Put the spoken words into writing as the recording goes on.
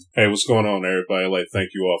Hey, what's going on, everybody? I'd like to thank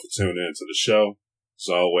you all for tuning into the show.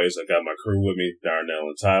 As always, I got my crew with me,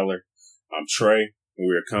 Darnell and Tyler. I'm Trey, and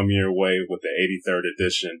we are coming your way with the 83rd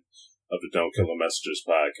edition of the Don't Kill the Messengers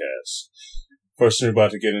podcast. First thing we're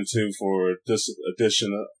about to get into for this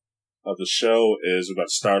edition of the show is we're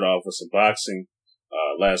about to start off with some boxing.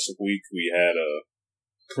 Last week we had a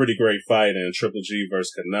pretty great fight in Triple G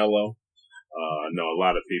versus Canelo. I know a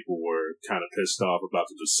lot of people were kind of pissed off about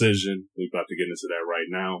the decision. We're about to get into that right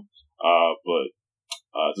now. But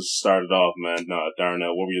just started off, man.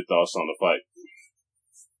 Darnell, what were your thoughts on the fight?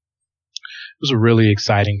 It was a really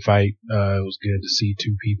exciting fight. It was good to see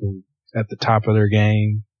two people at the top of their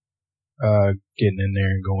game, getting in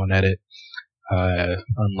there and going at it.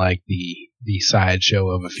 Unlike the sideshow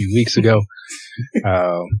of a few weeks ago.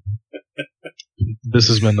 This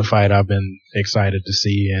has been the fight I've been excited to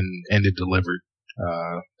see, and it delivered.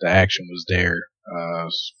 The action was there.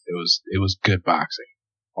 It was good boxing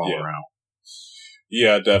all around.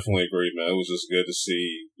 Yeah, I definitely agree, man. It was just good to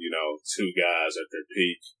see, two guys at their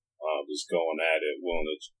peak, just going at it, willing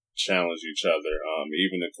to challenge each other,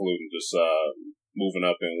 even including just, moving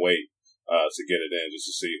up in weight, to get it in, just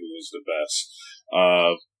to see who was the best.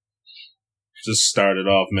 Just started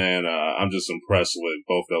off, man. I'm just impressed with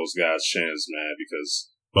both those guys' chins, man,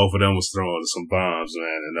 because both of them was throwing some bombs,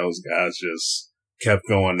 man, and those guys just kept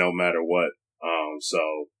going no matter what.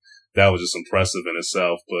 So that was just impressive in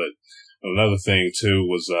itself. But another thing too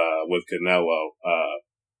was, with Canelo,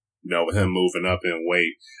 with him moving up in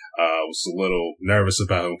weight, was a little nervous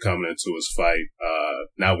about him coming into his fight,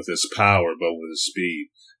 not with his power, but with his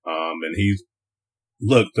speed. And he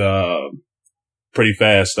looked, pretty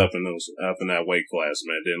fast up in that weight class,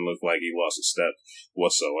 man. Didn't look like he lost a step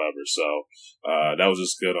whatsoever. So, that was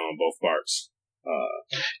just good on both parts.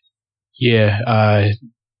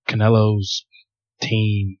 Canelo's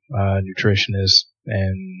team, nutritionists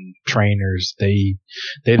and trainers, they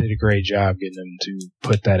did a great job getting him to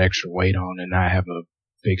put that extra weight on and not have a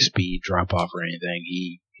big speed drop off or anything.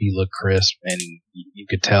 He looked crisp, and you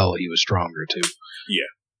could tell he was stronger too.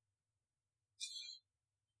 Yeah.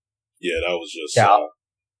 Yeah, that was just.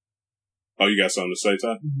 You got something to say,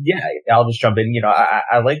 Ty? Yeah, I'll just jump in.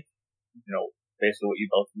 I like, basically what you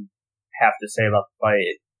both have to say about the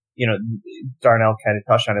fight. Darnell kind of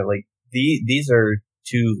touched on it. Like, these are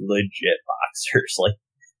two legit boxers.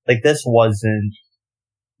 Like this wasn't,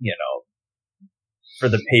 for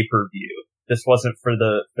the pay-per-view. This wasn't for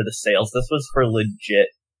the sales. This was for legit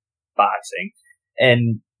boxing.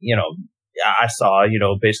 And, I saw,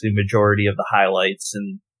 basically majority of the highlights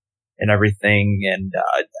and everything, and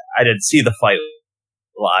I didn't see the fight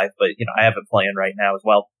live, but I have it playing right now as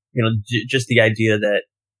well. Just the idea that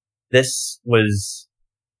this was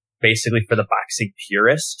basically for the boxing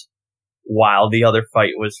purist, while the other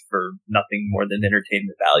fight was for nothing more than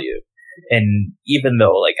entertainment value. And even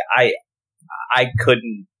though, like, I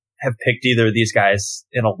couldn't have picked either of these guys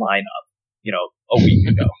in a lineup, a week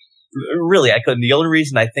ago. Really, I couldn't. The only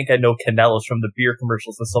reason I think I know Canelo's from the beer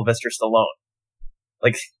commercials with Sylvester Stallone.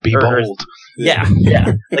 Like, be bold. Yeah.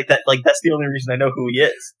 Like that, that's the only reason I know who he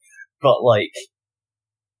is. But like,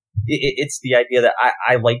 it's the idea that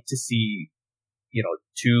I like to see,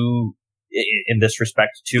 two, in this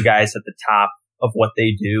respect, two guys at the top of what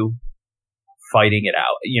they do, fighting it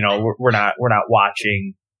out. We're not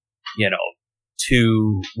watching,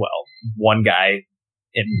 one guy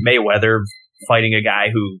in Mayweather fighting a guy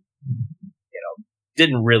who,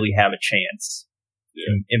 didn't really have a chance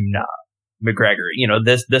in McGregor.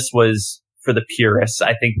 This was for the purists.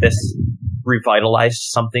 I think this revitalized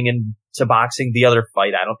something into boxing. The other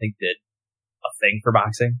fight, I don't think did a thing for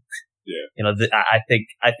boxing. Yeah.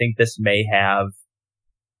 I think this may have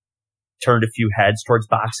turned a few heads towards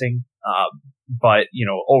boxing. But,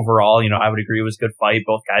 overall, I would agree it was a good fight.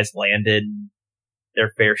 Both guys landed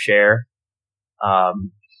their fair share.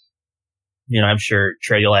 I'm sure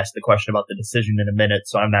Trey, you'll ask the question about the decision in a minute,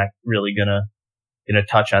 so I'm not really gonna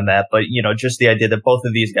touch on that. But, just the idea that both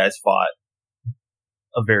of these guys fought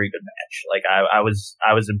a very good match. Like, I was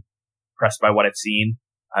impressed by what I've seen.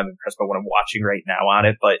 I'm impressed by what I'm watching right now on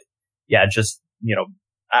it. But yeah, just,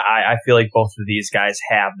 I feel like both of these guys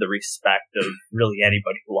have the respect of really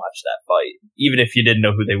anybody who watched that fight, even if you didn't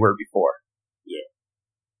know who they were before. Yeah.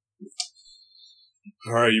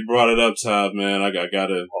 All right, you brought it up, Todd, man. I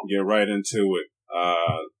gotta get right into it.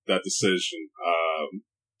 That decision.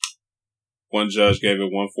 One judge gave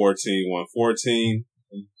it 114.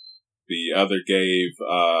 The other gave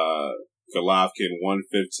Golovkin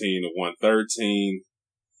 115 to 113,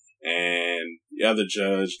 and the other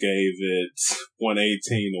judge gave it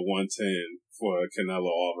 118 to 110 for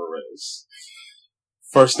Canelo Alvarez.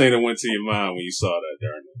 First thing that went to your mind when you saw that,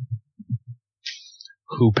 Darnell?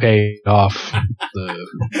 who paid off the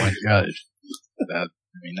one judge. That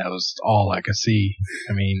was all I could see.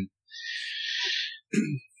 I mean,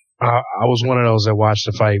 I was one of those that watched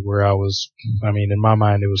the fight where in my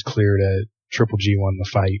mind, it was clear that Triple G won the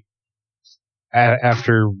fight.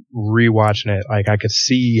 After rewatching it, like, I could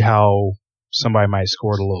see how somebody might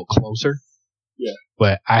score it a little closer. Yeah.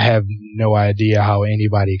 But I have no idea how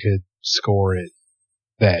anybody could score it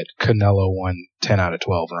that Canelo won 10 out of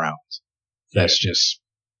 12 rounds. That's just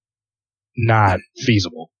not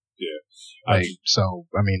feasible. Yeah.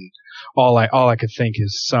 All I could think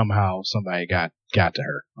is somehow somebody got to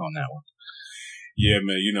her on that one. Yeah,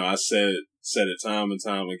 man. You know, I said it time and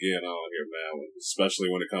time again on here, man. Especially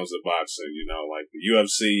when it comes to boxing. You know, like the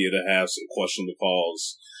UFC, it'll have some questionable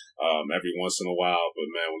calls every once in a while,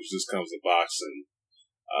 but man, when it just comes to boxing,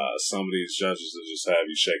 some of these judges will just have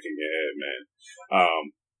you shaking your head, man.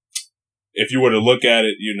 If you were to look at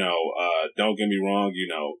it, you know, don't get me wrong, you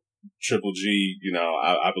know, Triple G, you know,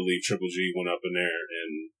 I believe Triple G went up in there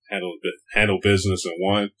and handled business and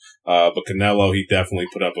won. But Canelo, he definitely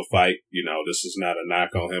put up a fight. You know, this is not a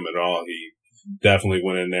knock on him at all. He definitely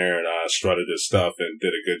went in there and strutted his stuff and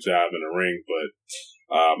did a good job in the ring. But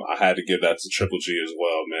I had to give that to Triple G as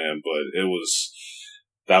well, man. But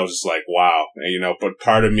that was just like, wow. And, you know, but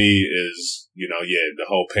part of me is, you know, the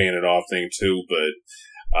whole paying it off thing too. But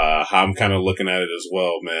how I'm kind of looking at it as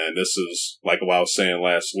well, man. This is, like what I was saying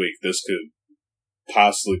last week, this could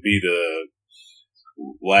possibly be the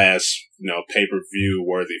last, you know, pay-per-view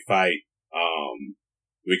worthy fight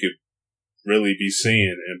we could really be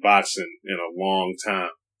seeing in boxing in a long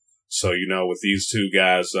time. So, you know, with these two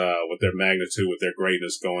guys, with their magnitude, with their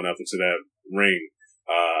greatness going up into that ring,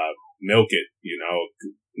 milk it, you know,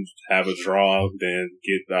 have a draw, then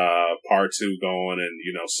get part two going and,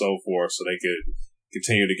 you know, so forth, so they could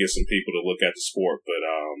continue to get some people to look at the sport. But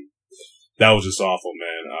that was just awful,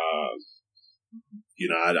 man. You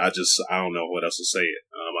know, I don't know what else to say.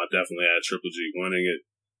 I definitely had Triple G winning it.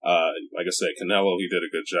 Like I said, Canelo, he did a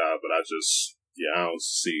good job, but I don't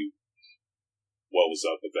see what was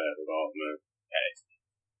up with that at all, man.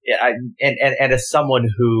 Yeah, and as someone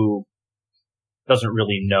who doesn't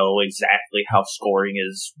really know exactly how scoring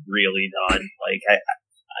is really done, like,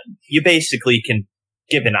 you basically can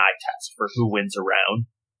give an eye test for who wins a round.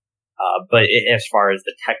 But as far as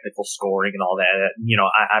the technical scoring and all that, you know,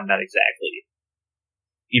 I'm not exactly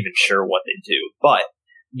even sure what they do. But,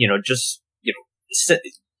 you know, just, you know,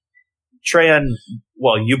 Treyan,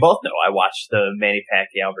 well, you both know I watched the Manny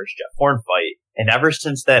Pacquiao versus Jeff Horn fight, and ever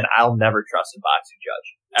since then, I'll never trust a boxing judge.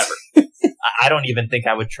 Ever. I don't even think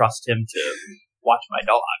I would trust him to watch my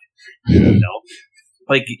dog. You know?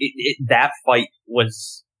 Like, that fight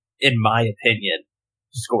was, in my opinion,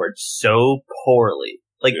 scored so poorly.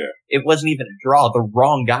 Like, It wasn't even a draw. The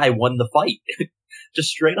wrong guy won the fight. Just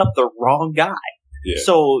straight up the wrong guy. Yeah.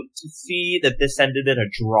 So to see that this ended in a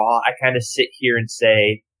draw, I kind of sit here and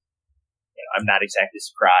say, you know, I'm not exactly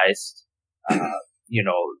surprised. You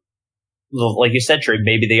know, like you said, Trey,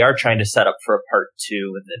 maybe they are trying to set up for a part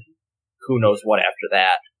two, and then who knows what after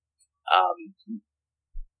that.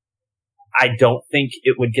 I don't think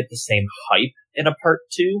it would get the same hype in a part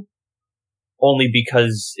two, only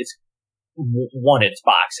because it's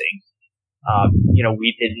boxing. You know,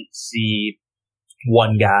 we didn't see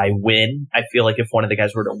one guy win. I feel like if one of the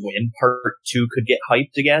guys were to win, part two could get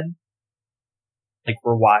hyped again. Like,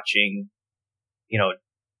 we're watching, you know,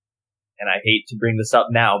 and I hate to bring this up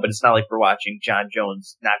now, but it's not like we're watching John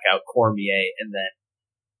Jones knock out Cormier and then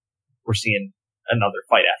we're seeing another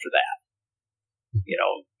fight after that. You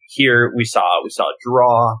know, here we saw a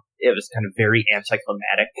draw. It was kind of very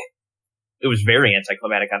anticlimactic. It was very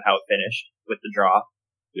anticlimactic on how it finished with the draw.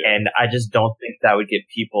 Yeah. And I just don't think that would get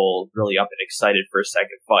people really up and excited for a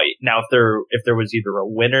second fight. Now, if there was either a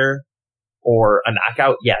winner or a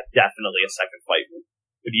knockout, yeah, definitely a second fight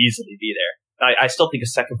would easily be there. I still think a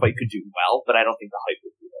second fight could do well, but I don't think the hype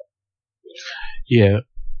would be there. Yeah,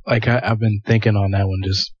 like I've been thinking on that one,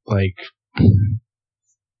 just like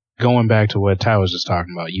going back to what Ty was just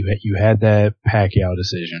talking about. You had that Pacquiao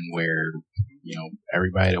decision where, you know,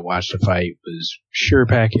 everybody that watched the fight was sure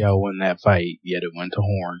Pacquiao won that fight, yet it went to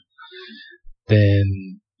Horn.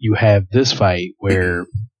 Then you have this fight where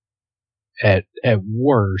at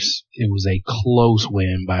worst it was a close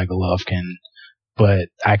win by Golovkin, but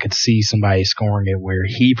I could see somebody scoring it where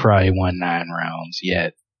he probably won 9 rounds,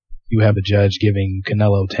 yet you have a judge giving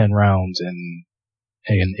Canelo 10 rounds and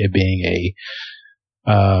it being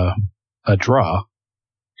a draw.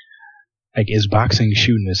 Like, is boxing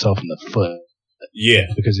shooting itself in the foot? Yeah.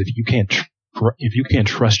 Because if you can't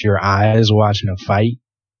trust your eyes watching a fight,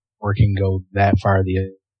 or it can go that far the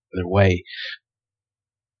other way,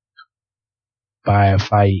 buy a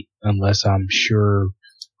fight unless I'm sure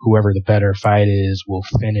whoever the better fight is will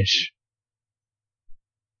finish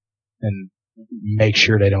and make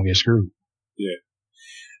sure they don't get screwed. Yeah.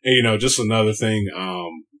 And, just another thing,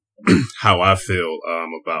 how I feel,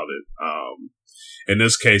 about it. In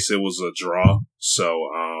this case, it was a draw. So,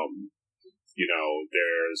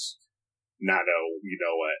 there's not a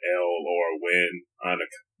L or a win on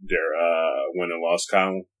their, win and loss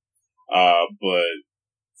column. But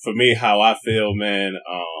for me, how I feel, man,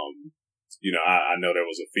 I know there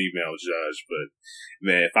was a female judge, but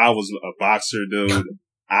man, if I was a boxer, dude,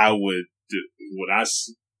 I would, when I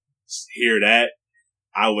hear that,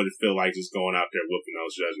 I would feel like just going out there whooping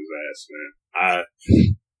those judges' ass,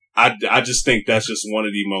 man. I just think that's just one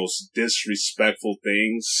of the most disrespectful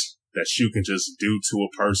things that you can just do to a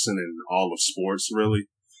person in all of sports, really.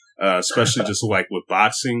 Especially just like with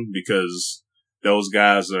boxing, because those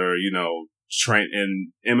guys are, train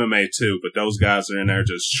in MMA too, but those guys are in there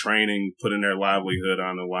just training, putting their livelihood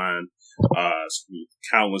on the line,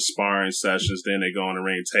 countless sparring sessions. Then they go in the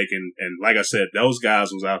ring and like I said, those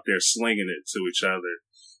guys was out there slinging it to each other,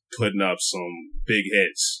 putting up some big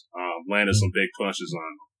hits, landing some big punches on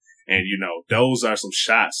them. And, those are some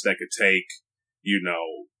shots that could take,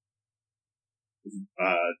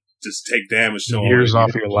 just take damage to years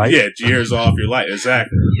off your life. Yeah, years off your life.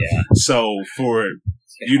 Exactly. Yeah. So for,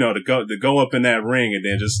 to go up in that ring and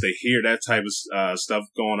then just to hear that type of stuff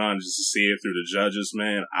going on, just to see it through the judges,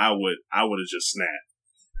 man, I would have just snapped.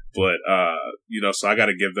 But so I got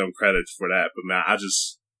to give them credit for that. But man, I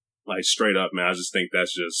just straight up, man, I just think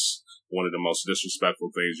that's just one of the most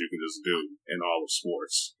disrespectful things you can just do in all of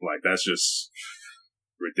sports. Like, that's just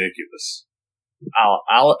ridiculous.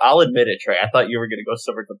 I'll admit it, Trey. I thought you were going to go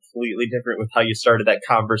somewhere completely different with how you started that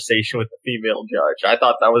conversation with the female judge. I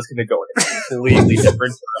thought that was going to go in a completely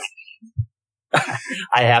different direction.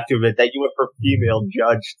 I have to admit that you went for female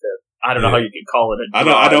judge to, I don't know how you can call it a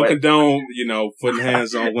draw. I don't condone, putting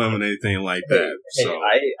hands on women or anything like that. Hey, so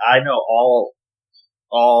I know all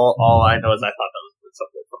I know is I thought that was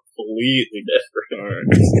something completely different. All right.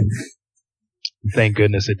 Thank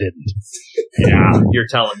goodness it didn't. Yeah, you're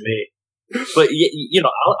telling me. But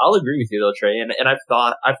I'll agree with you though, Trey. And I've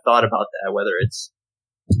thought about that, whether it's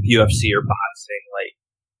UFC or boxing. Like,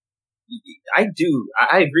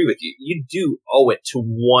 I agree with you. You do owe it to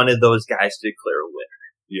one of those guys to declare a winner.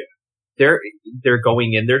 Yeah, they're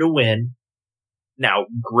going in there to win. Now,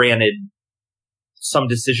 granted, some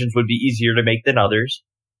decisions would be easier to make than others.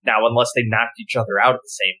 Now, unless they knocked each other out at the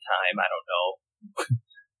same time, I don't know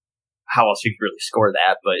how else you could really score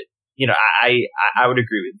that, but. I would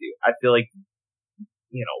agree with you. I feel like,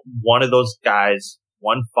 one of those guys,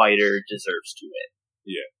 one fighter deserves to win.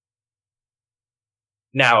 Yeah.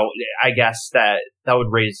 Now, I guess that would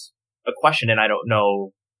raise a question, and I don't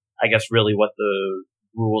know, I guess really what the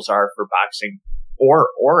rules are for boxing or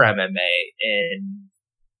MMA,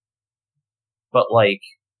 but like,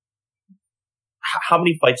 how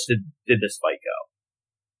many fights did this fight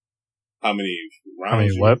go? How many rounds? How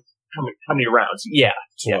many what? How many rounds? Yeah.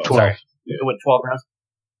 12. 12. Sorry. Yeah. It went 12 rounds.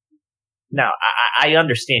 Now, I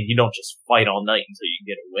understand you don't just fight all night until you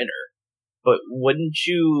get a winner, but wouldn't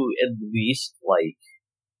you at least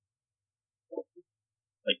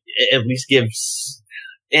at least give,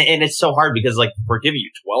 and it's so hard because we're giving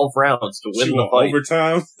you 12 rounds to win the fight.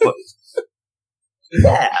 Overtime?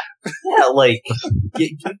 Yeah,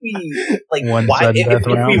 give me, one why, if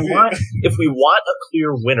we want a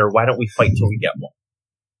clear winner, why don't we fight till we get one?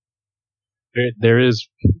 There is,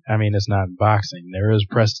 it's not boxing. There is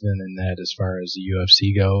precedent in that as far as the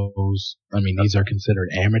UFC goes. These are considered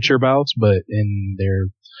amateur bouts, but in their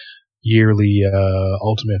yearly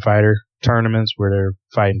Ultimate Fighter tournaments where they're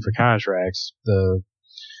fighting for contracts,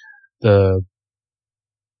 the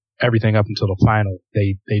everything up until the final,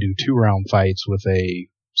 they do 2-round fights with a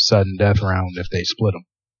sudden death round if they split them.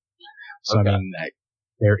 So okay.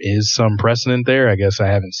 There is some precedent there. I guess I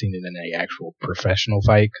haven't seen it in a actual professional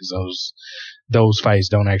fight because those fights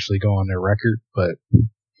don't actually go on their record, but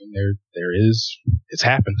it's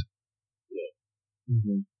happened. Yeah.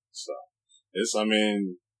 Mm-hmm. So it's an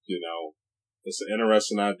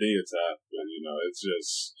interesting idea to happen. It's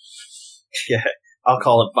just, yeah, I'll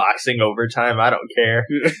call it boxing overtime. I don't care.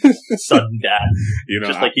 Sudden death.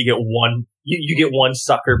 Just like you get one, you get one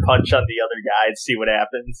sucker punch on the other guy and see what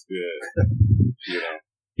happens. Yeah.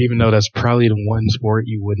 Even though that's probably the one sport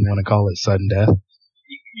you wouldn't want to call it sudden death.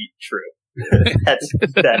 True. That is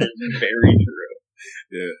very true.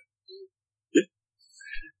 Yeah.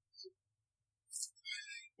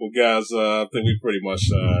 Well, guys, I think we pretty much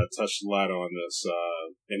touched a lot on this.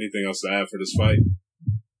 Anything else to add for this fight?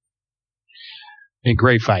 A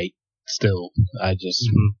great fight. still, I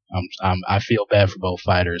feel bad for both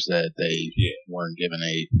fighters that they weren't given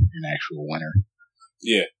an actual winner.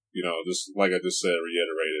 Yeah, just like I just said,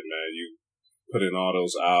 reiterated, man, you put in all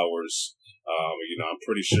those hours. I'm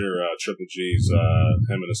pretty sure Triple G's,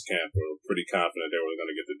 him and his camp were pretty confident they were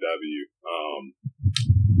going to get the W.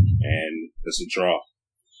 And it's a draw.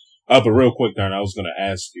 But real quick, Darren, I was going to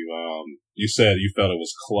ask you, you said you felt it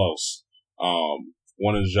was close.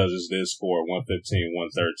 One of the judges did score 115,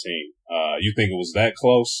 113. You think it was that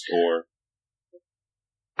close, or?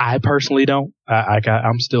 I personally don't.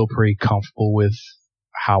 I'm still pretty comfortable with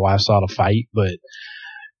how I saw the fight, but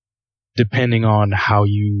depending on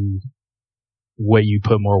what you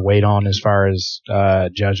put more weight on as far as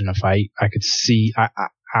judging a fight, I could see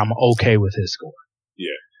I'm okay with his score.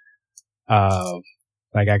 Yeah.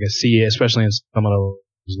 Like I could see it, especially in some of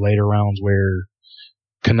those later rounds where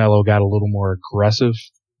Canelo got a little more aggressive.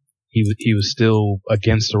 He was still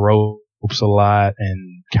against the ropes a lot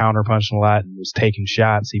and counterpunching a lot and was taking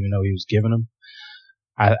shots even though he was giving them.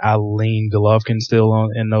 I lean Golovkin still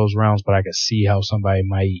in those rounds, but I could see how somebody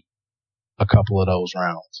might a couple of those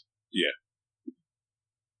rounds. Yeah.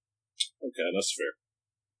 Okay, that's fair.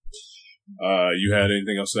 You had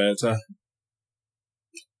anything else to add, Ty?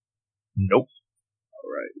 Nope.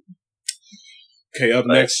 All right. Okay, up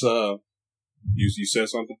next, you said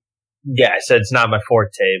something? Yeah, I said it's not my forte,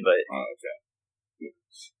 but... Oh, okay.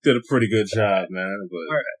 Did a pretty good job, man. But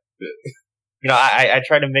all right. I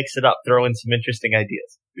try to mix it up, throw in some interesting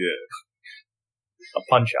ideas. Yeah. A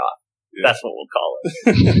punch-off. Yeah. That's what we'll call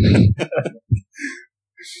it.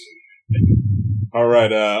 All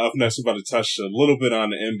right, up next, we're about to touch a little bit on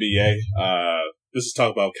the NBA. This is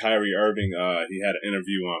talk about Kyrie Irving. He had an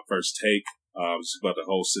interview on First Take. This is about the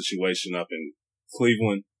whole situation up in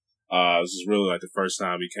Cleveland. This is really like the first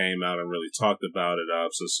time he came out and really talked about it.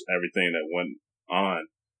 So everything that went on,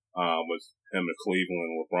 with him in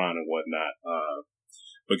Cleveland, LeBron and whatnot.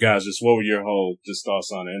 But guys, just what were your just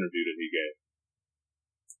thoughts on the interview that he gave?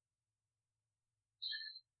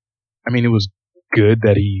 I mean, it was good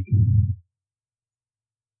that he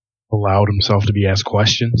allowed himself to be asked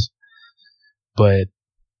questions, but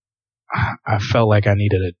I felt like I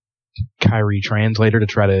needed a Kyrie translator to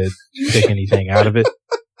try to pick anything out of it.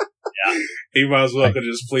 Yeah. He might as well could have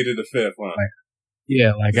just pleaded the fifth, huh?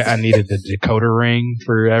 I needed the decoder ring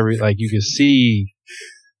for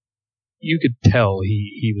you could tell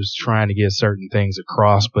he was trying to get certain things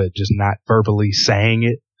across, but just not verbally saying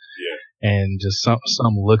it. Yeah. And just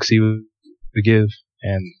some looks he would give.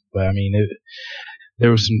 But I mean, there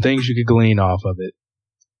were some things you could glean off of it.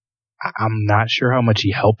 I'm not sure how much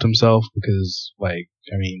he helped himself because,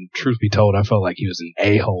 truth be told, I felt like he was an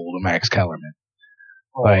a-hole to Max Kellerman.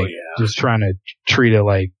 Just trying to treat it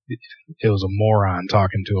like it was a moron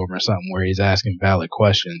talking to him or something where he's asking valid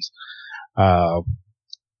questions. But,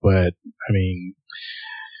 I mean,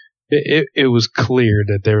 it was clear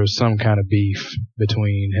that there was some kind of beef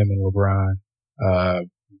between him and LeBron,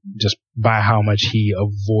 just by how much he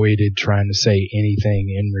avoided trying to say anything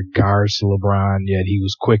in regards to LeBron, yet he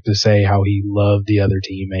was quick to say how he loved the other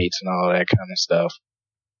teammates and all that kind of stuff.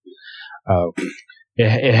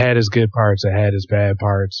 It had its good parts, it had its bad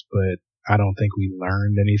parts, but I don't think we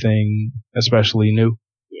learned anything especially new.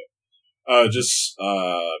 Yeah. Just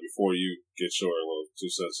before you get your little 2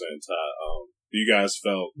 cents in, Ty, you guys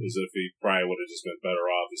felt as if he probably would have just been better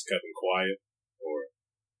off just kept him quiet, or?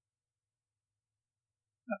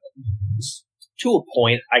 To a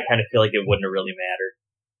point, I kind of feel like it wouldn't have really mattered.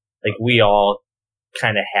 Like, we all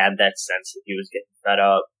kind of had that sense that he was getting fed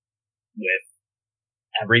up with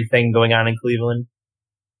everything going on in Cleveland.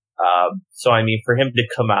 So, I mean, for him to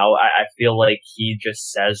come out, I feel like he just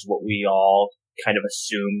says what we all kind of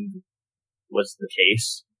assumed was the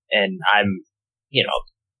case. And I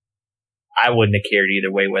wouldn't have cared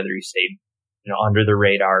either way whether he stayed, under the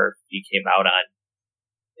radar, if he came out on,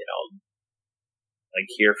 like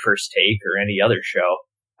here First Take or any other show.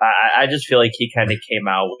 I just feel like he kind of came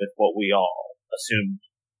out with what we all assumed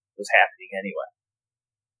was happening anyway.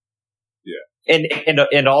 Yeah.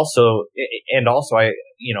 And also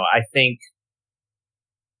I think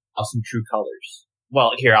some true colors.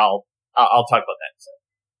 Well, here I'll talk about that in a second.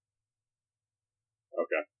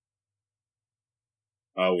 Okay.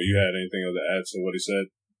 Well, you had anything to add to what he said,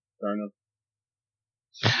 Darnell?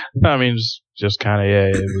 I mean, just kind of,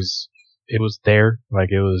 it was there.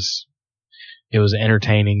 Like, it was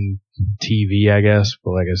entertaining TV, I guess.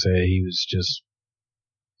 But like I said, he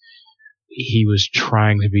was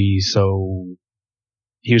trying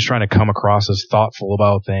to come across as thoughtful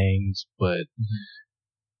about things, but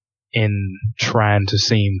in trying to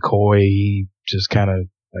seem coy, he just kind of,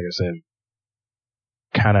 like I said,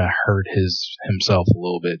 kind of hurt himself a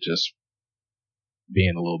little bit, just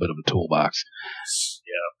being a little bit of a toolbox.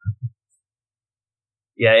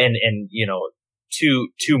 Yeah, and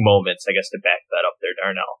two moments, I guess, to back that up there,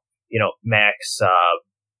 Darnell. Max,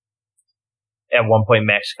 at one point,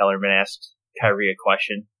 Max Kellerman asked Kyrie a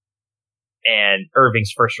question, and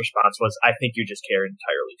Irving's first response was, "I think you just care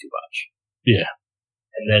entirely too much." Yeah.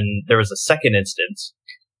 And then there was a second instance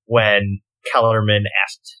when Kellerman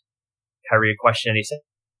asked Kyrie a question, and he said,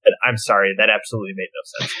 "I'm sorry, that absolutely made no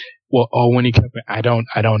sense." Well, when he kept, I don't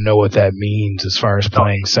know what that means as far as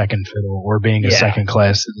playing second fiddle or being a second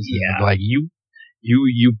class citizen. Yeah. Like you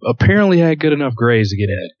apparently had good enough grades to get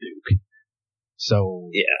in at Duke. So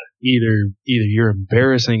either you're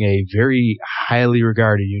embarrassing a very highly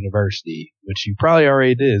regarded university, which you probably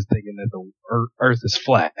already did, thinking that the Earth is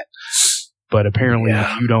flat, but apparently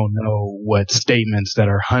you don't know what statements that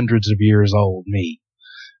are hundreds of years old mean.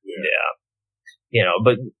 Yeah.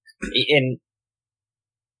 But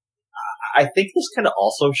I think this kind of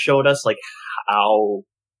also showed us like how,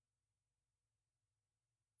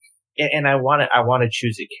 and I want to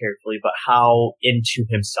choose it carefully, but how into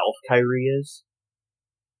himself Kyrie is.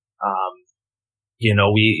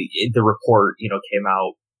 The report, came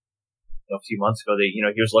out a few months ago that,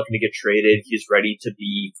 he was looking to get traded. He's ready to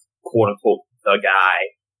be quote unquote the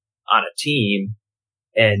guy on a team.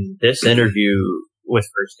 And this interview with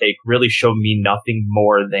First Take really showed me nothing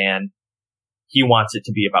more than he wants it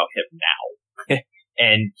to be about him now.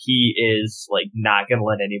 And he is like not going to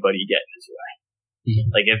let anybody get in his way.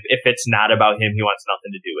 Mm-hmm. Like if it's not about him, he wants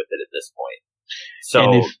nothing to do with it at this point.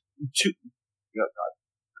 So,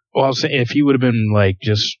 well, I was saying, if he would have been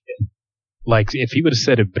if he would have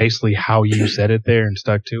said it basically how you said it there and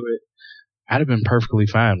stuck to it, I'd have been perfectly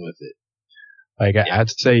fine with it. Like, I'd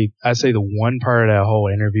say the one part of that whole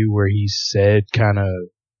interview where he said kind of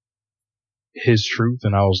his truth,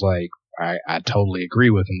 and I was like, I totally agree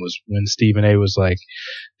with him, was when Stephen A. was like,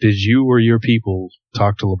 "Did you or your people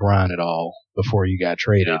talk to LeBron at all before you got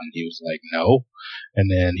traded?" Yeah. And he was like, "No."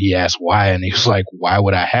 And then he asked why, and he was like, "Why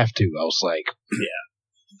would I have to?" I was like, "Yeah,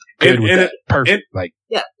 good with that, perfect."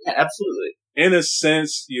 Yeah, absolutely. In a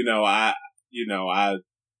sense, I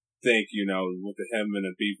think with him and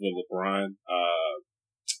the beef with LeBron,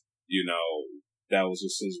 that was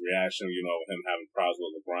just his reaction, him having problems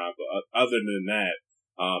with LeBron. But other than that,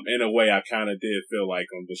 in a way, I kind of did feel like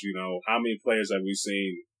him, because, how many players have we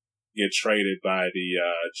seen get traded by the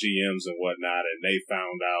GMs and whatnot, and they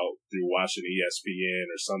found out through watching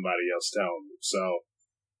ESPN or somebody else telling them. So,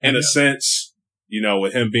 in a sense,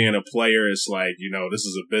 with him being a player, it's like, this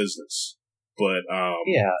is a business. But,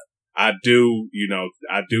 I do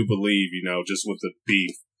believe, just with the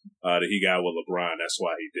beef that he got with LeBron, that's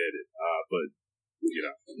why he did it. But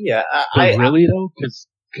really though,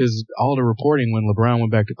 because all the reporting when LeBron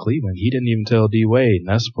went back to Cleveland, he didn't even tell D Wade, and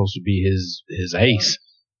that's supposed to be his ace. His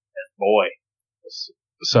boy.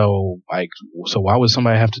 So why would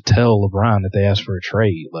somebody have to tell LeBron that they asked for a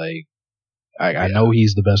trade? Like, I know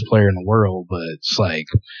he's the best player in the world, but it's like,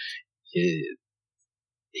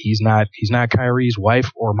 he's not Kyrie's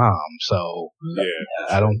wife or mom, so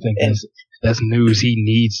I don't think that's news he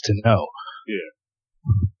needs to know. Yeah.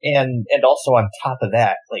 And also on top of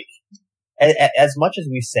that, like, as much as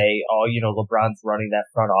we say, LeBron's running that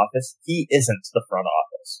front office, he isn't the front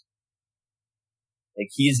office. Like,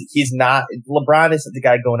 he's not, LeBron isn't the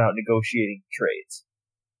guy going out negotiating trades.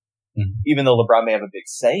 Mm-hmm. Even though LeBron may have a big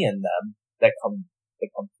say in them that come to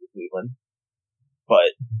Cleveland.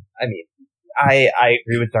 But, I mean, I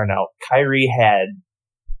agree with Darnell. Kyrie had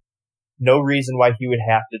no reason why he would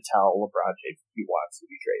have to tell LeBron James he wants to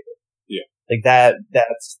be traded. Yeah. Like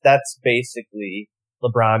that's basically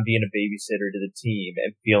LeBron being a babysitter to the team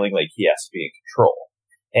and feeling like he has to be in control.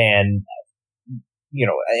 And,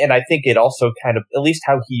 and I think it also kind of, at least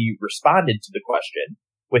how he responded to the question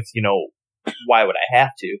with, why would I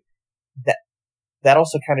have to? That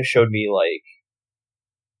also kind of showed me, like,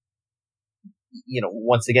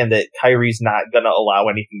 once again, that Kyrie's not gonna allow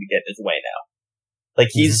anything to get in his way now. Like,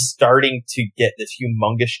 he's starting to get this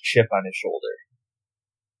humongous chip on his shoulder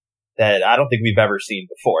that I don't think we've ever seen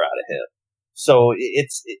before out of him. So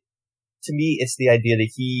to me, it's the idea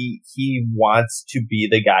that he wants to be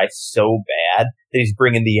the guy so bad that he's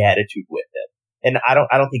bringing the attitude with him. And I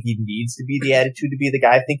don't think he needs to be the attitude to be the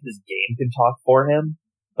guy. I think his game can talk for him,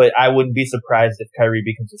 but I wouldn't be surprised if Kyrie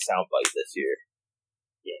becomes a soundbite this year.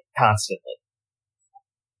 Yeah. Constantly.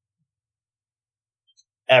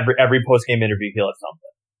 Every post-game interview, he'll have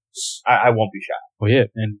something. I won't be shocked. Well, yeah,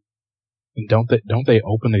 and don't they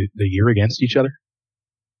open the year against each other?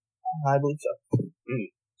 I believe so.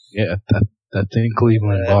 Yeah, I think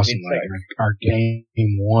Cleveland lost in like our game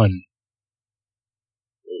 1.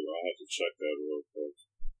 Ooh, I'll have to check that real quick.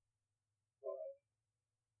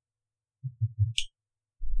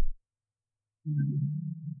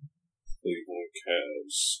 Cleveland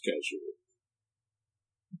Cavs schedule.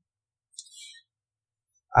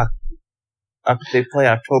 They play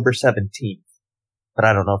October 17th, but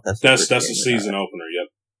I don't know if that's the season opener. Yep.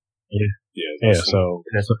 Yeah.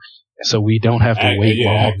 So we don't have to wait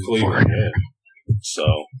long Cleveland. Yeah. So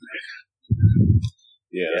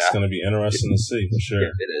it's going to be interesting to see for sure.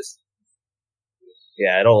 Yeah, it is.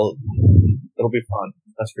 Yeah, it'll be fun.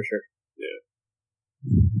 That's for sure. Yeah.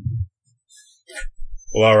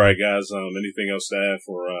 Well, all right, guys. Anything else to add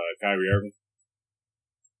for Kyrie Irving?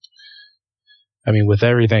 I mean, with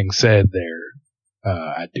everything said there,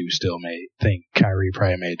 I do still think Kyrie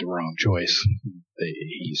probably made the wrong choice.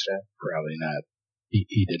 He's probably not.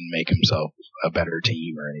 He didn't make himself a better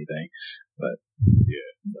team or anything, but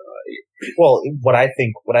well, what I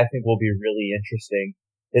think will be really interesting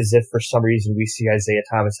is if for some reason we see Isaiah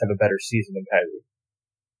Thomas have a better season than Kyrie.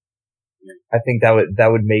 I think that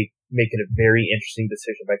would make it a very interesting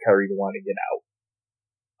decision by Kyrie to want to get out.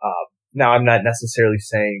 Now, I'm not necessarily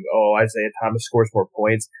saying, Isaiah Thomas scores more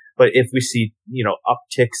points, but if we see,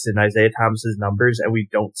 upticks in Isaiah Thomas's numbers and we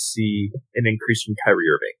don't see an increase from Kyrie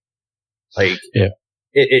Irving,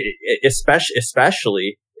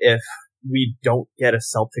 especially if we don't get a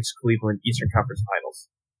Celtics Cleveland Eastern Conference Finals.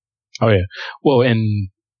 Oh yeah. Well, and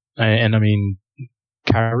I mean,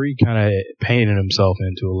 Kyrie kind of painted himself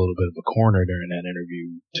into a little bit of a corner during that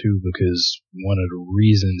interview too, because one of the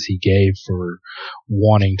reasons he gave for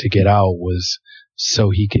wanting to get out was so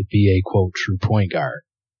he could be a quote true point guard.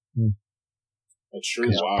 That's true.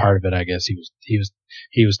 Wow. Part of it, I guess, he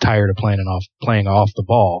was tired of playing off the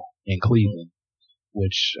ball in Cleveland,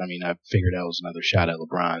 which I mean, I figured that was another shot at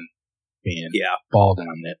LeBron being ball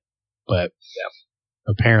dominant, but. Yeah.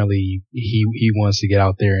 Apparently he wants to get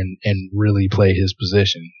out there and really play his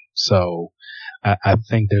position. So I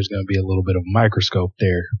think there's going to be a little bit of a microscope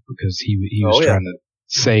there because he was trying to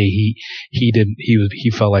say he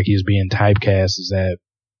felt like he was being typecast as that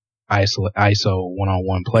ISO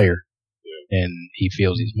one-on-one player. Yeah. And he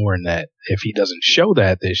feels he's more than that. If he doesn't show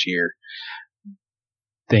that this year, I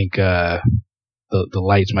think the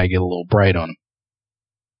lights might get a little bright on him.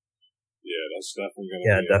 Yeah, that's definitely going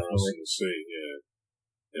to be interesting to see. Yeah.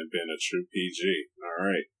 And being a true PG. All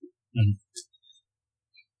right. Mm-hmm.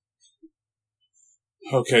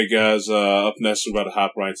 Okay, guys. Up next, we're about to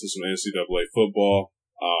hop right into some NCAA football.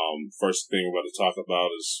 First thing we're about to talk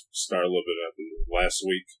about is start a little bit after last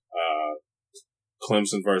week.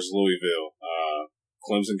 Clemson versus Louisville.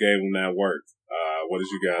 Clemson gave them that work. What did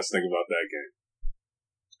you guys think about that game?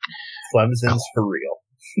 Clemson's for real.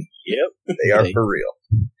 Yep, they are for real.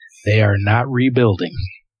 They are not rebuilding.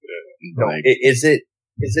 Yeah. No,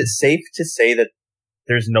 Is it safe to say that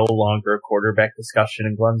there's no longer a quarterback discussion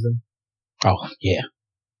in Clemson? Oh, yeah.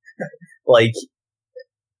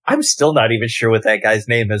 I'm still not even sure what that guy's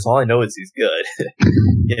name is. All I know is he's good.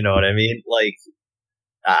 You know what I mean?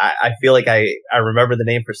 I feel like I remember the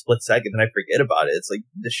name for a split second and I forget about it. It's like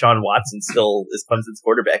Deshaun Watson still is Clemson's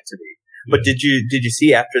quarterback to me. Yeah. But did you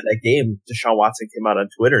see after that game, Deshaun Watson came out on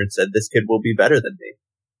Twitter and said, this kid will be better than me.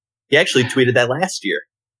 He actually tweeted that last year.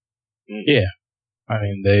 Yeah. I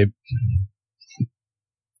mean, they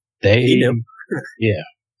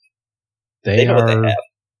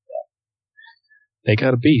they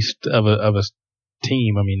got a beast of a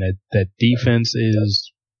team. I mean, that defense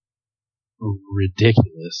is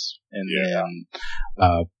ridiculous.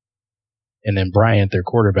 And then Bryant, their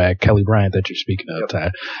quarterback, Kelly Bryant, that you're speaking of,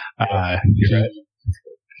 Ty,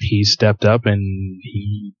 he stepped up and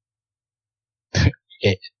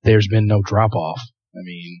there's been no drop off. I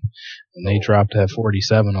mean, when they dropped that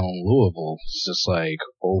 47 on Louisville, it's just like,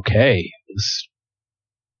 okay,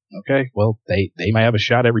 well, they might have a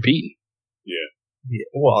shot at repeating. Yeah.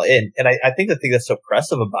 Well, and I think the thing that's so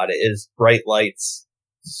impressive about it is Bright Lights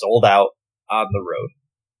sold out on the road,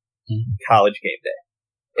 college game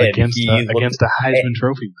day. Against the Heisman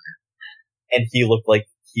Trophy winner. And he looked like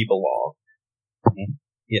he belonged. Mm-hmm.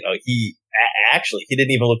 He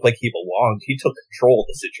didn't even look like he belonged. He took control of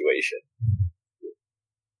the situation.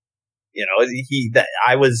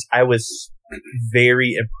 I was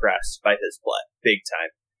very impressed by his play, big time.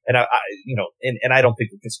 And I don't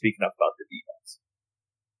think we can speak enough about the defense.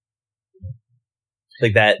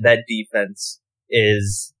 That defense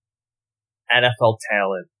is NFL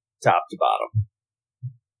talent top to bottom.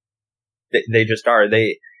 They just are.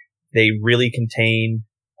 They really contain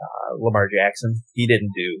Lamar Jackson. He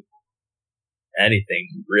didn't do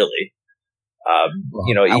anything really.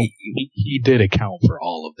 He did account for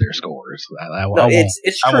all of their scores.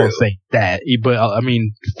 It's true. I won't say that, but I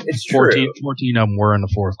mean, it's 14 of them were in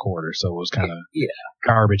the fourth quarter, so it was kind of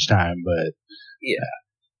garbage time.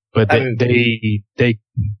 But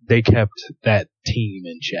they kept that team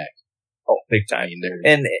in check. Oh, big time.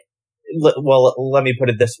 Let me put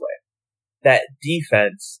it this way: that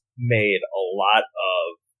defense made a lot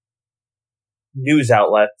of news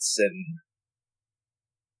outlets and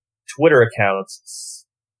Twitter accounts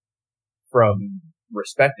from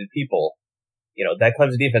respected people, that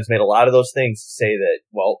Clemson defense made a lot of those things to say that,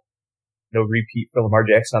 well, no repeat for Lamar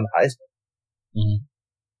Jackson on the Heisman. Mm-hmm.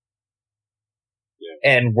 Yeah.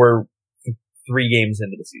 And we're 3 games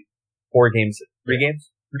into the season. 4 games. 3 games?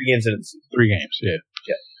 3 games into the season. 3 games, yeah.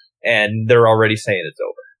 Yeah. And they're already saying it's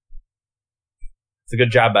over. It's a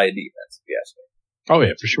good job by the defense, if you ask me. Oh,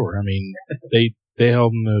 yeah, for sure. I mean, they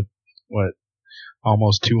held them to,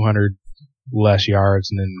 almost 200 less yards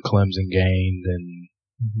than Clemson gained, and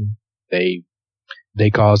they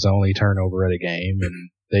caused the only turnover of the game,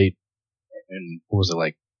 and what was it,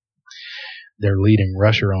 like, their leading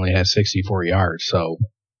rusher only had 64 yards, so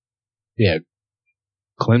yeah,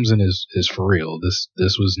 Clemson is for real. This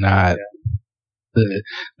was not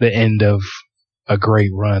the end of a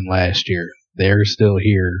great run last year. They're still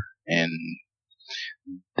here, and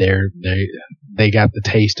they got the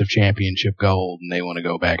taste of championship gold, and they want to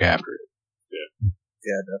go back after it.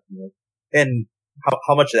 Yeah, definitely. And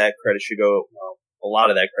how much of that credit should go? Well, a lot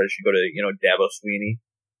of that credit should go to Dabo Swinney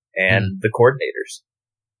and the coordinators.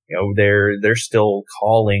 They're still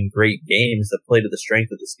calling great games that play to the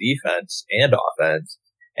strength of this defense and offense,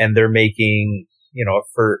 and they're making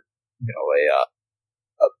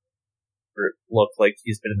look like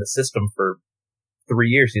he's been in the system for 3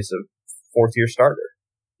 years. He's a 4th-year starter.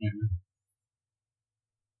 Mm-hmm.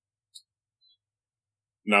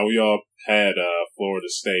 Now, we all had Florida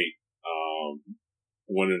State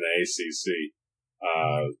winning the ACC.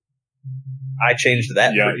 I changed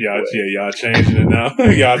that. Y'all changing it now.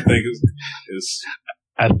 Y'all think it's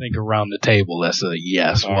I think around the table that's a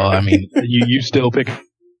yes. Well, right. I mean, you still pick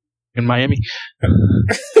in Miami?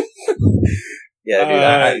 Yeah,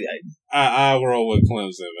 dude. I roll with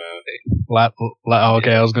Clemson, man.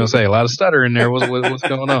 Okay, I was gonna say a lot of stutter in there. What's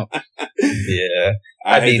going on? Yeah,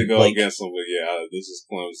 I hate to go against them, but this is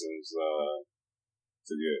Clemson's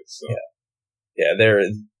to get. So yeah,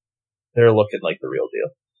 they're looking like the real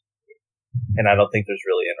deal, and I don't think there's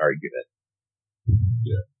really an argument.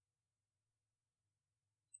 Yeah.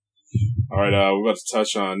 All right, we're about to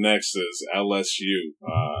touch on next is LSU.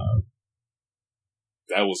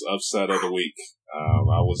 That was upset of the week.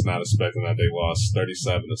 I was not expecting that. They lost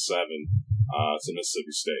 37-7 to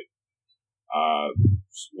Mississippi State.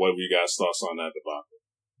 What have you guys' thoughts on that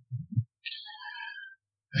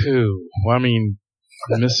debacle? Well, I mean,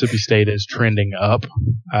 Mississippi State is trending up.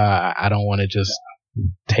 I don't want to just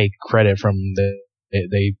take credit from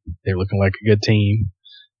they're looking like a good team.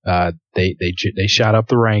 They shot up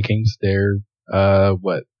the rankings. They're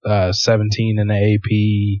 17 in the AP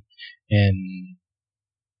and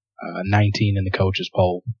 19 in the coaches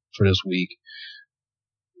poll for this week.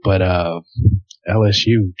 But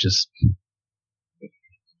LSU just,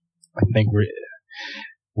 I think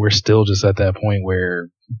we're still just at that point where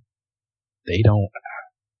they don't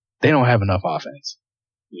have enough offense.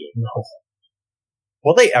 Yeah.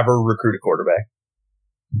 Will they ever recruit a quarterback?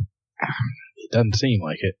 It doesn't seem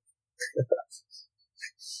like it.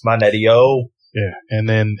 Manetti-O. Yeah, and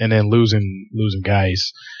then losing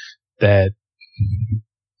guys that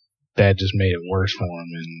just made it worse for him,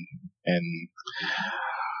 and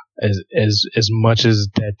as much as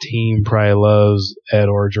that team probably loves Ed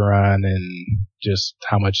Orgeron and just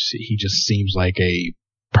how much he just seems like a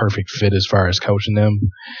perfect fit as far as coaching them,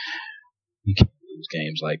 you can't lose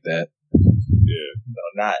games like that. Yeah, no,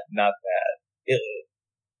 not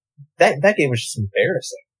that. That game was just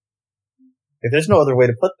embarrassing. If there's no other way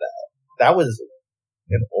to put that, that was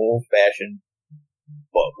an old-fashioned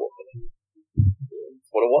butt whooping.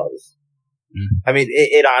 What it was. I mean,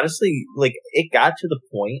 it honestly, like, it got to the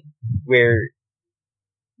point where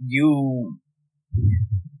you,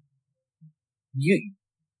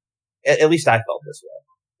 at least I felt this way.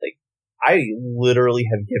 Like, I literally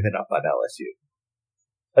have given up on LSU.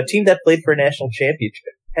 A team that played for a national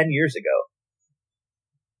championship 10 years ago.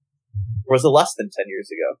 Or was it less than 10 years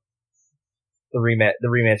ago? The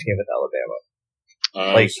rematch game with Alabama.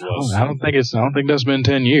 I don't think that's been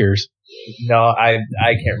 10 years. No, I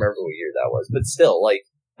can't remember what year that was, but still, like,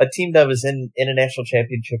 a team that was in a national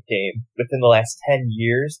championship game within the last 10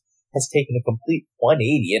 years has taken a complete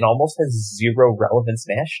 180 and almost has zero relevance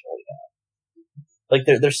nationally now. like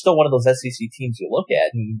they're still one of those SEC teams you look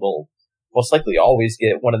at and will most likely always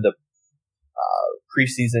get one of the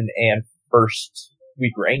preseason and first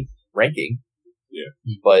week ranking. Yeah.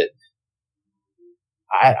 But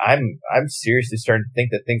I'm seriously starting to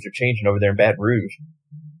think that things are changing over there in Baton Rouge.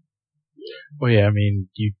 Well, yeah, I mean,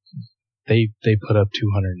 they put up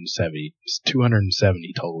 270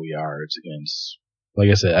 total yards against, like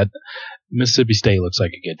I said, Mississippi State looks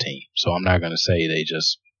like a good team, so I'm not going to say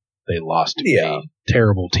they lost to a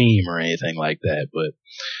terrible team or anything like that, but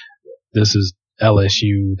this is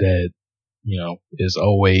LSU that, is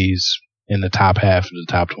always in the top half of the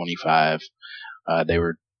top 25. They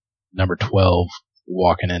were number 12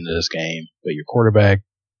 walking into this game, but your quarterback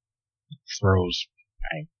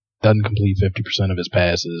doesn't complete 50% of his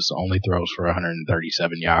passes, only throws for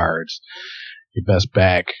 137 yards. Your best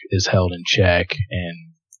back is held in check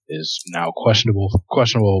and is now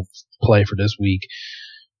questionable play for this week.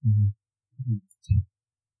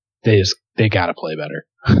 They gotta play better.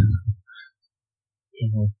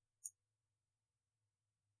 Mm-hmm.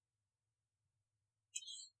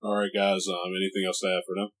 All right, guys. Anything else to add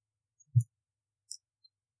for them?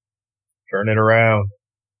 Turn it around.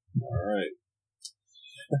 All right.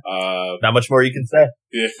 Not much more you can say.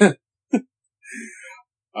 Yeah.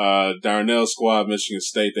 Darnell's squad, Michigan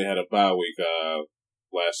State, they had a bye week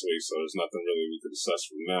last week, so there's nothing really we could assess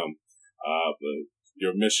from them. But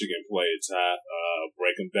your Michigan play, Ty,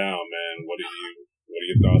 break them down, man. What are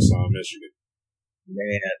your thoughts on Michigan?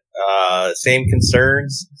 Man, same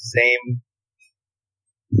concerns, same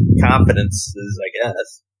confidences, I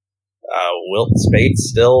guess. Wilton Spate's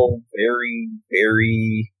still very,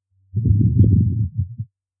 very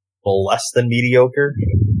less than mediocre.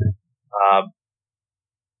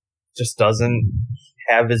 Just doesn't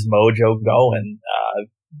have his mojo going.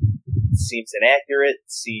 Seems inaccurate,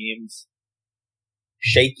 seems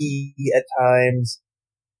shaky at times.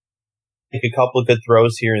 Make a couple of good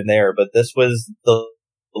throws here and there, but this was the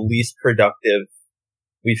least productive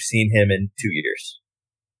we've seen him in 2 years.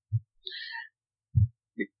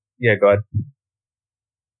 Yeah, go ahead.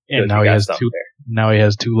 And now he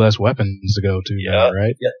has two less weapons to go to,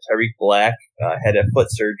 right? Yeah, Tyreek Black had a foot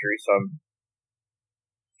surgery, so I'm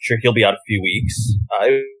sure he'll be out a few weeks.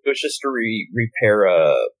 It was just to repair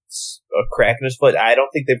a crack in his foot. I don't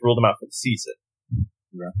think they've ruled him out for the season.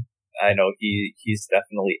 Yeah. I know he's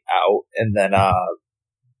definitely out. And then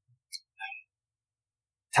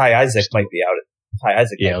Ty Isaac might be out. Ty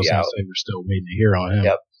Isaac might be out. We're still waiting to hear on him.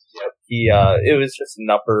 Yep. He it was just an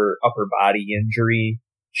upper body injury,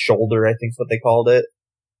 shoulder, I think is what they called it.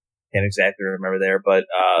 Can't exactly remember there, but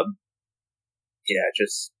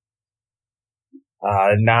just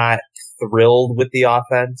not thrilled with the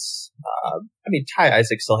offense. I mean, Ty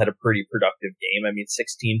Isaac still had a pretty productive game. I mean,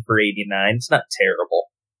 16 for 89. It's not terrible.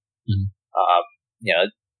 Mm-hmm.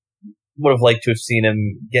 Would have liked to have seen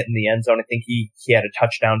him get in the end zone. I think he had a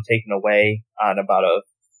touchdown taken away on about a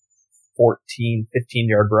 14,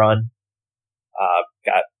 15-yard run.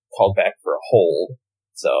 Got called back for a hold.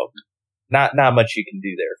 So not much you can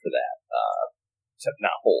do there for that, except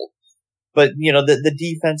not hold. But, the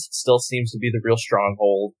defense still seems to be the real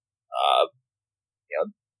stronghold.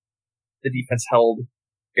 The defense held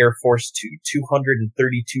Air Force to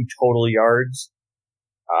 232 total yards.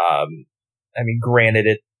 I mean, granted,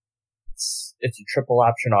 it's a triple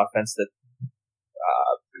option offense that,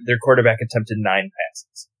 their quarterback attempted 9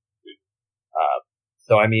 passes.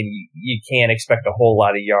 So, I mean, you can't expect a whole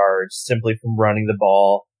lot of yards simply from running the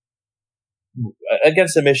ball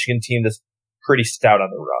against a Michigan team that's pretty stout on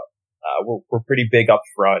the run. We're pretty big up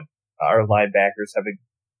front. Our linebackers have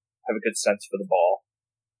a good sense for the ball,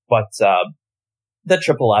 but that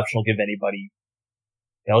triple option will give anybody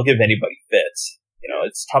fits.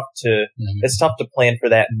 It's tough to plan for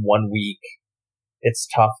that in 1 week. It's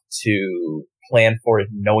tough to plan for it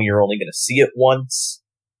knowing you're only going to see it once.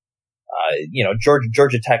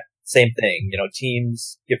 Georgia Tech, same thing.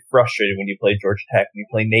 Teams get frustrated when you play Georgia Tech and you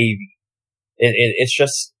play Navy. It's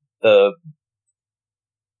just the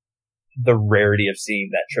rarity of seeing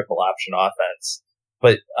that triple option offense.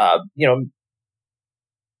 But,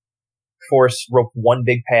 Force roped one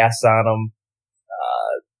big pass on them.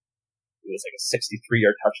 It was like a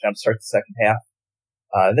 63-yard touchdown to start the second half.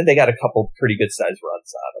 And then they got a couple pretty good sized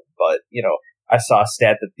runs on them. But, I saw a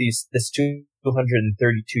stat that this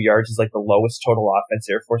 232 yards is like the lowest total offense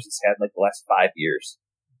Air Force has had in like the last 5 years.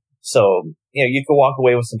 So, you could walk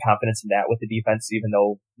away with some confidence in that with the defense, even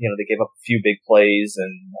though, they gave up a few big plays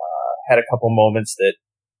and, had a couple moments that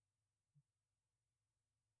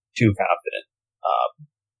too confident.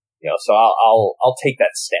 So I'll take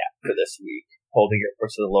that stat for this week, holding Air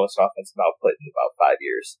Force to the lowest offensive output in about 5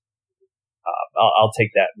 years. I'll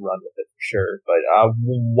take that and run with it for sure. But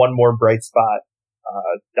one more bright spot,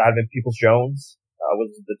 Donovan Peoples-Jones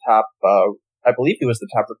was the top. I believe he was the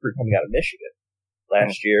top recruit coming out of Michigan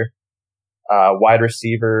last year. Wide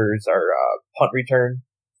receivers are punt return.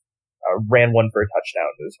 Ran one for a touchdown.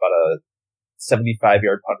 It was about a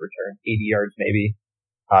 75-yard punt return, 80 yards maybe.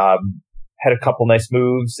 Had a couple nice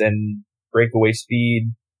moves and breakaway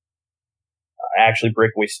speed. Actually,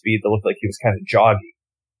 breakaway speed that looked like he was kind of jogging.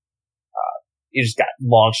 He just got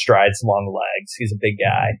long strides, long legs. He's a big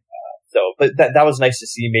guy. But that was nice to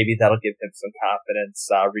see. Maybe that'll give him some confidence,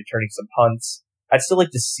 returning some punts. I'd still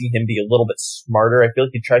like to see him be a little bit smarter. I feel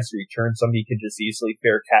like he tries to return some he could just easily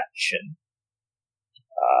fair catch, and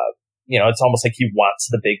it's almost like he wants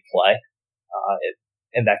the big play,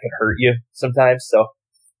 and that could hurt you sometimes. So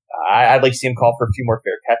I'd like to see him call for a few more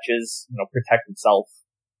fair catches, protect himself,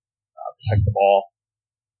 protect the ball.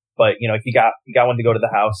 But he got one to go to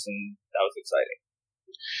the house, and that was exciting.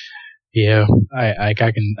 Yeah, I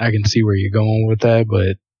can see where you're going with that,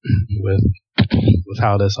 but with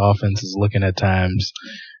how this offense is looking at times,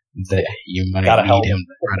 that you might need him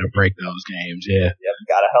to try to break those games. Yeah,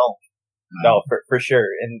 gotta help. No, for sure.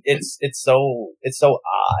 And it's so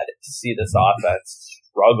odd to see this offense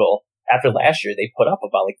struggle. After last year, they put up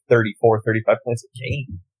about 34, 35 points a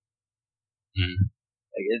game. Mm.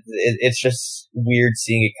 It's just weird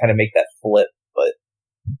seeing it kind of make that flip. But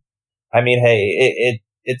I mean, hey,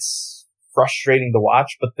 it's frustrating to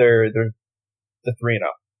watch, but they're 3-0.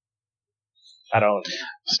 I don't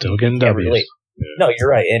still getting W's. No, you're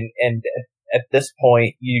right. And at this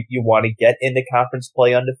point, you want to get into conference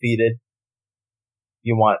play undefeated.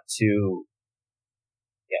 You want to,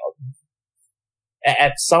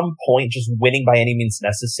 at some point, just winning by any means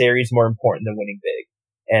necessary is more important than winning big.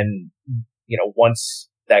 And, once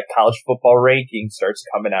that college football ranking starts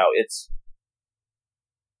coming out, it's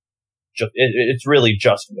really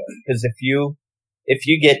just win. Because if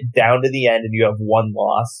you get down to the end and you have one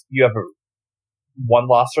loss, you have one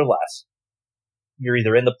loss or less, you're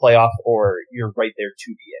either in the playoff or you're right there to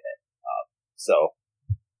be in it.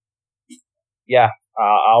 Yeah,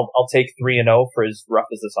 I'll take 3-0 for as rough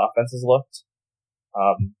as this offense has looked.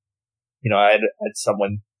 I had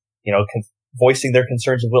someone, voicing their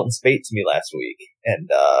concerns with Wilton Speight to me last week, and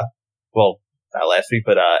not last week,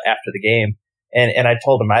 but after the game, and I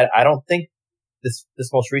told him I don't think this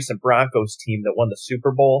most recent Broncos team that won the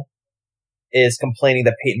Super Bowl is complaining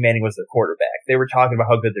that Peyton Manning was their quarterback. They were talking about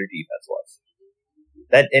how good their defense was.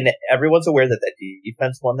 And everyone's aware that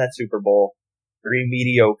defense won that Super Bowl. Very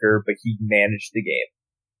mediocre, but he managed the game.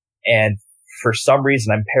 And for some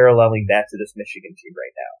reason, I'm paralleling that to this Michigan team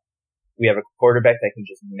right now. We have a quarterback that can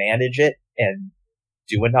just manage it and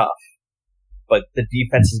do enough. But the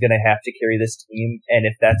defense is going to have to carry this team, and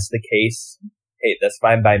if that's the case, hey, that's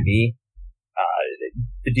fine by me.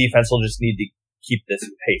 The defense will just need to keep this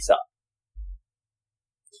pace up.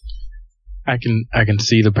 I can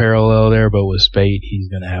see the parallel there, but with Speight, he's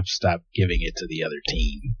going to have to stop giving it to the other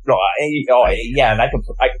team. No, yeah, and I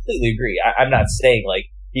completely agree. I'm not saying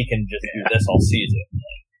he can just do this all season.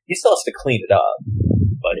 He still has to clean it up.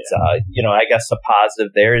 But I guess the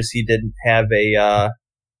positive there is he didn't have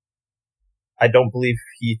I don't believe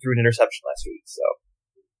he threw an interception last week. So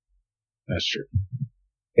that's true.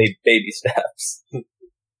 Baby steps.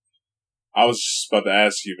 I was just about to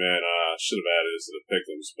ask you, man. I should have added this to the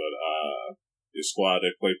pick'ems, but your squad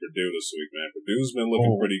they played Purdue this week, man. Purdue's been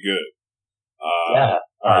looking pretty good.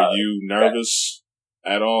 Are you nervous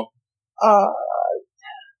at all?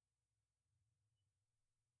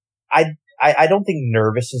 I don't think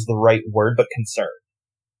nervous is the right word, but concerned.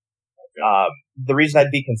 Okay. The reason I'd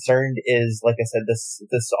be concerned is, like I said, this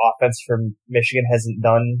offense from Michigan hasn't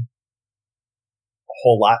done a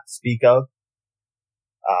whole lot to speak of.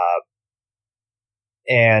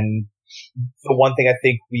 And the one thing I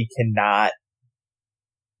think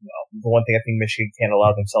Michigan can't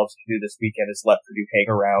allow themselves to do this weekend is let Purdue hang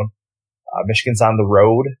around. Michigan's on the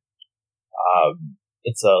road.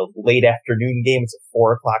 It's a late afternoon game. It's a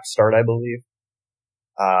 4:00 start, I believe.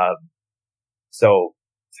 So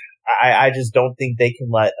I just don't think they can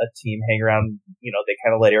let a team hang around. They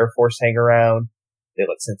kind of let Air Force hang around. They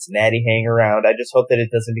let Cincinnati hang around. I just hope that it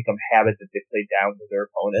doesn't become a habit that they play down with their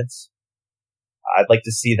opponents. I'd like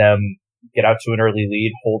to see them get out to an early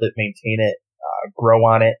lead, hold it, maintain it, grow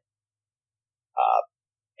on it,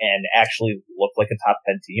 and actually look like a top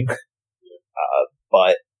 10 team.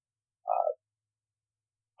 But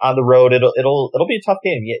on the road, it'll be a tough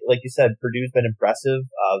game. Like you said, Purdue's been impressive.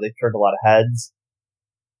 They've turned a lot of heads.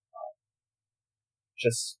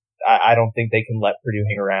 I don't think they can let Purdue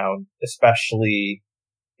hang around, especially,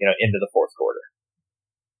 into the fourth quarter.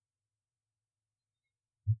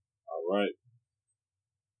 right.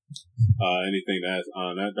 Anything to add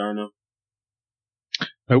on that, Darno?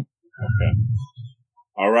 Nope. Okay.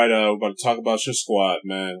 All right, we're about to talk about your squad,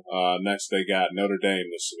 man. Next they got Notre Dame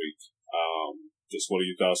this week. Just what are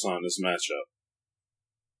your thoughts on this matchup?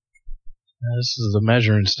 This is a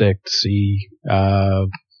measuring stick to see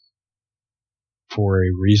for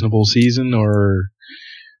a reasonable season, or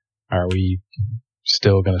are we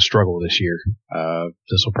still going to struggle this year?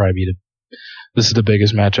 This will probably be this is the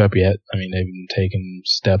biggest matchup yet. I mean, they've been taking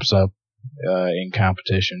steps up in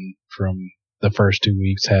competition from the first 2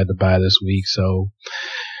 weeks, had to bye this week, so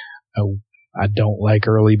I don't like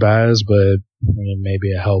early buys, but I mean,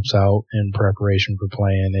 maybe it helps out in preparation for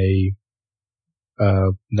playing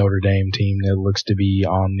a Notre Dame team that looks to be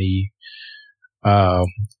on the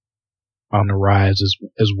rise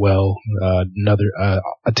as well.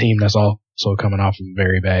 A team that's also coming off of a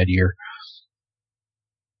very bad year.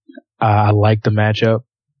 I like the matchup.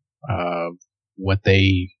 What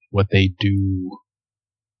they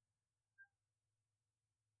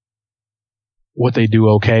do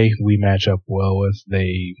okay, we match up well with.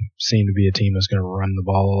 They seem to be a team that's going to run the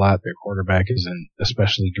ball a lot. Their quarterback isn't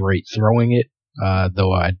especially great throwing it,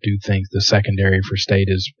 though I do think the secondary for State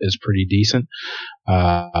is pretty decent.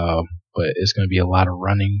 But it's going to be a lot of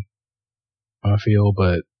running, I feel.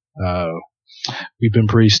 But we've been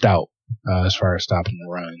pretty stout as far as stopping the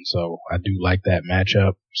run, so I do like that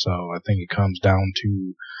matchup. So I think it comes down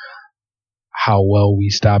to how well we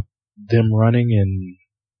stop them running, and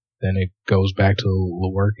then it goes back to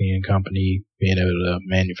Lewerke and company being able to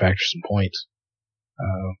manufacture some points.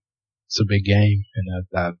 It's a big game,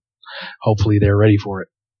 and hopefully they're ready for it.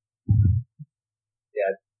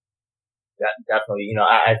 Yeah, definitely. You know,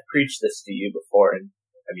 I've preached this to you before, and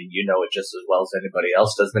I mean, you know it just as well as anybody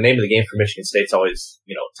else does. The name of the game for Michigan State's always,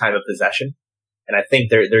 time of possession, and I think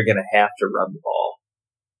they're going to have to run the ball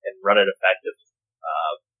and run it effectively.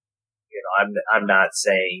 I'm not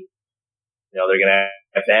saying they're going to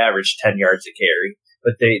have to average 10 yards a carry,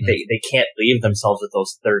 but they can't leave themselves with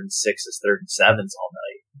those 3rd and 6s, 3rd and 7s all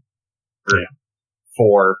night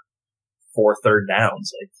for 4 third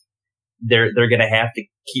downs. Like they're going to have to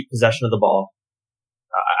keep possession of the ball.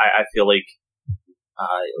 I feel like,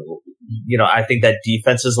 I think that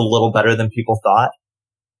defense is a little better than people thought.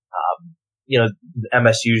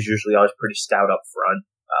 MSU is usually always pretty stout up front,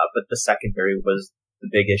 but the secondary was the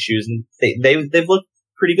big issues, and they've looked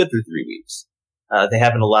pretty good through 3 weeks. They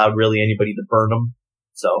haven't allowed really anybody to burn them,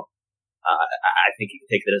 so I think you can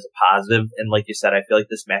take that as a positive. And like you said, I feel like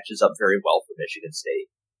this matches up very well for Michigan State.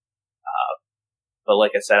 But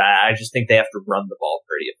like I said, I just think they have to run the ball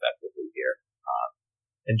pretty effectively here,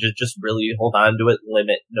 and just really hold on to it,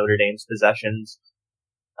 limit Notre Dame's possessions,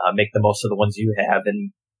 make the most of the ones you have.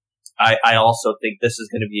 And I also think this is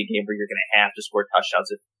going to be a game where you're going to have to score touchdowns.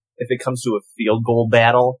 If it comes to a field goal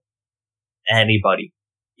battle,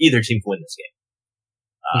 either team can win this game.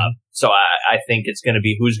 So I think it's going to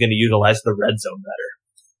be who's going to utilize the red zone better.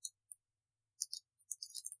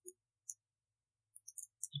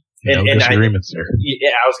 No disagreements there.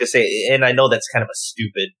 Yeah, I was going to say, and I know that's kind of a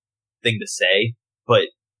stupid thing to say, but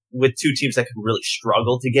with two teams that can really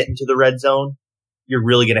struggle to get into the red zone, you're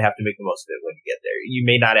really going to have to make the most of it when you get there. You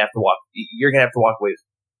may not have to you're going to have to walk away with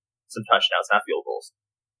some touchdowns, not field goals.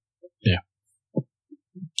 Yeah.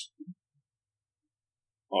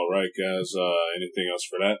 All right, guys. Anything else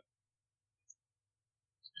for that?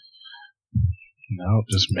 No,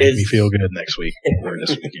 just make me feel good next week or this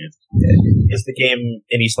weekend. Is the game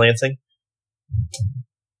in East Lansing?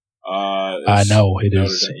 I know it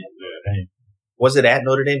is. Notre Dame. Was it at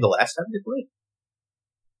Notre Dame the last time they played?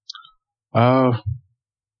 I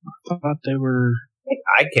thought they were.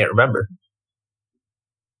 I can't remember.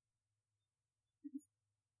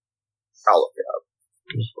 I'll look it up.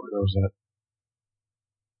 Where was that?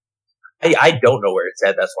 I don't know where it's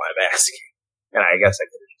at. That's why I'm asking. And I guess I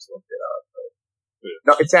could have just looked it up.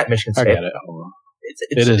 No, it's at Michigan State. I got it. Hold on.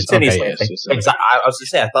 It's in East Lansing. Yes, I was going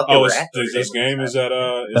to say, I thought they were at. This game is at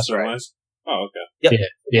That's right. Oh, okay. Yep.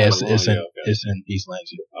 Yeah, it's in East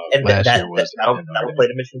Lansing. And Last year was that'll play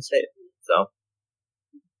to Michigan State. So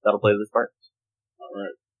that'll play this part. All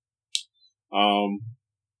right.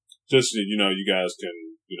 Just you guys can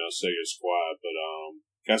say your squad, but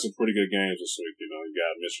got some pretty good games this week. You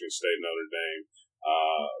got Michigan State, Notre Dame,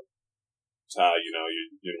 Ty.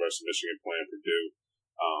 University of Michigan playing Purdue,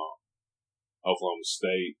 Oklahoma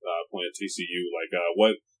State playing TCU. Like,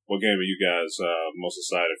 what game are you guys most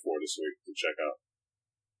excited for this week to check out?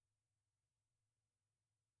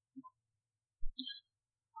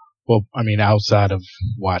 Well, I mean, outside of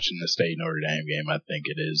watching the State Notre Dame game, I think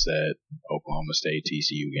it is that Oklahoma State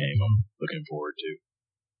TCU game I'm looking forward to.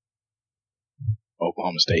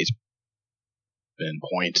 Oklahoma State's been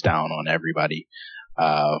points down on everybody.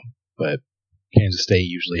 But Kansas State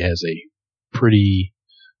usually has a pretty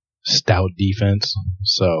stout defense,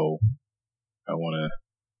 so I want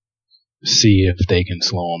to see if they can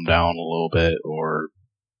slow them down a little bit, or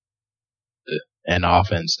an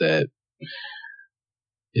offense that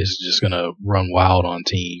is just going to run wild on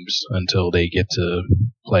teams until they get to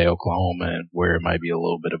play Oklahoma, and where it might be a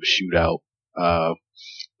little bit of a shootout.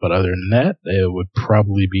 But other than that, it would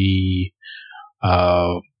probably be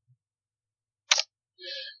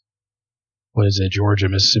what is it, Georgia,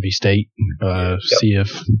 Mississippi State. See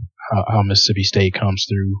if how Mississippi State comes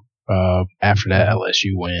through. After that,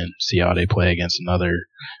 LSU win. See how they play against another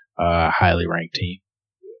highly ranked team.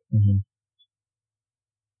 Mm-hmm.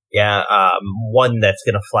 Yeah, one that's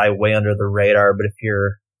going to fly way under the radar. But if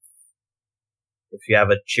you have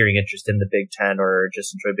a cheering interest in the Big Ten or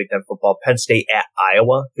just enjoy Big Ten football, Penn State at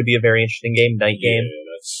Iowa could be a very interesting game, night game.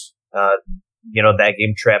 That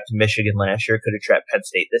game trapped Michigan last year. Could have trapped Penn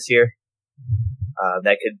State this year.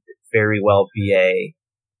 That could very well be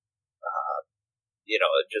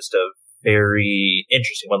just a very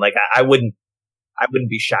interesting one. Like I wouldn't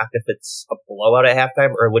be shocked if it's a blowout at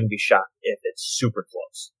halftime, or I wouldn't be shocked if it's super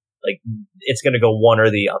close. Like it's going to go one or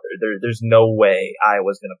the other. There's no way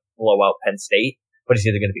Iowa's going to blow out Penn State, but it's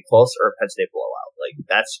either going to be close or a Penn State blowout. Like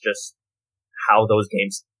that's just how those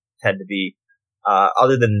games tend to be.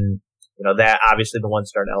 Other than that, obviously the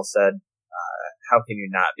ones Darnell said. How can you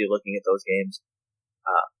not be looking at those games?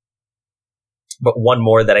 But one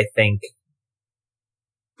more that I think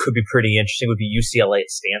could be pretty interesting would be UCLA at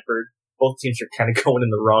Stanford. Both teams are kind of going in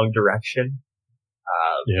the wrong direction.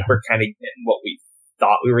 We're kind of getting what we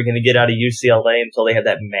thought we were going to get out of UCLA until they had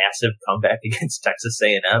that massive comeback against Texas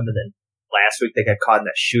A&M. And then last week they got caught in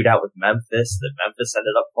that shootout with Memphis that Memphis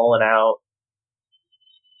ended up pulling out.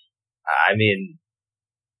 I mean,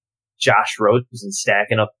 Josh Rosen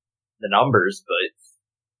stacking up the numbers, but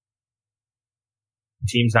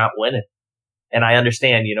team's not winning. And I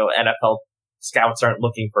understand, NFL scouts aren't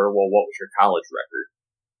looking for, well, what was your college record?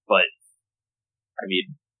 But, I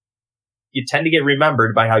mean, you tend to get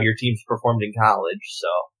remembered by how your team's performed in college. So,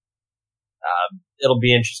 it'll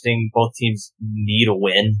be interesting. Both teams need a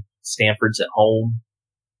win. Stanford's at home.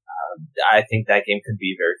 I think that game could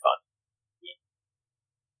be very fun.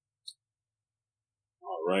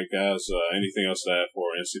 All right, guys. Anything else to add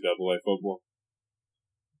for NCAA football?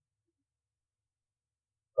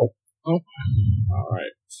 Oh. All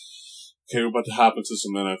right. Okay, we're about to hop into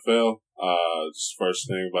some NFL. This first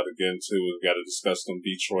thing we're about to get into, we've got to discuss them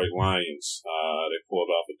Detroit Lions. They pulled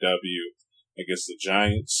off a W against the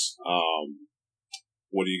Giants.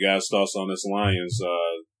 What are you guys' thoughts on this Lions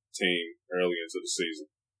team early into the season?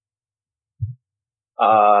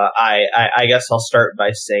 I guess I'll start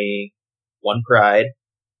by saying one pride.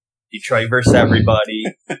 Detroit versus everybody.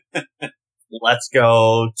 Let's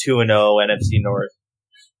go 2-0 NFC North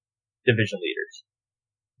division leaders.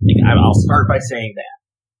 I'll start by saying that.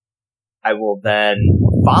 I will then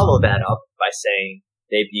follow that up by saying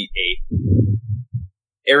they beat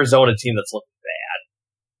a Arizona team that's looking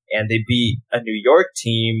bad, and they beat a New York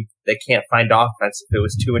team that can't find offense if it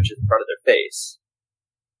was 2 inches in front of their face.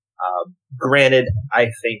 Granted, I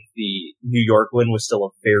think the New York win was still a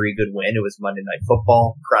very good win. It was Monday Night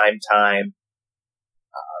Football, prime time,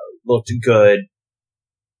 looked good.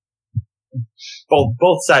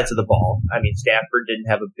 Both sides of the ball. I mean, Stafford didn't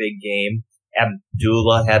have a big game.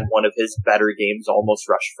 Abdullah had one of his better games, almost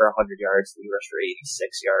rushed for 100 yards. He rushed for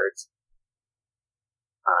 86 yards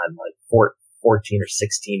on like 14 or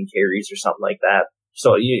 16 carries or something like that.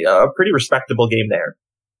 So a pretty respectable game there.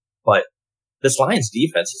 But this Lions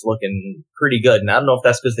defense is looking pretty good. And I don't know if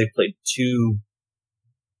that's because they played two,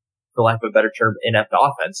 for lack of a better term, inept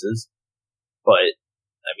offenses. But,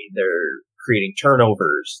 I mean, they're creating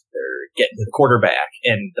turnovers. They're getting to the quarterback.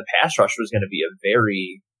 And the pass rush was going to be a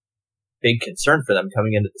very big concern for them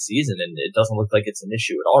coming into the season. And it doesn't look like it's an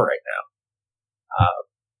issue at all right now.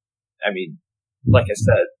 I mean, like I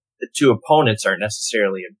said, the two opponents aren't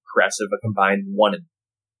necessarily impressive, a combined 1-3.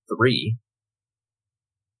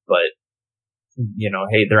 But,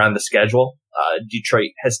 hey, they're on the schedule.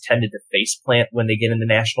 Detroit has tended to faceplant when they get in the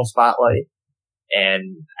national spotlight.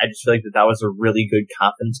 And I just feel like that was a really good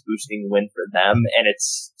confidence boosting win for them. And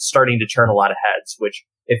it's starting to turn a lot of heads, which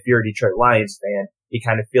if you're a Detroit Lions fan, you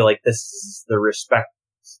kind of feel like this is the respect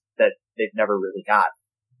that they've never really got,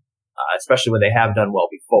 especially when they have done well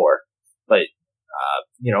before. But,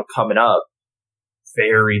 coming up,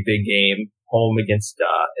 very big game, home against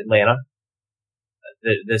Atlanta.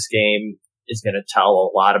 This game is going to tell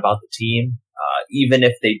a lot about the team. Even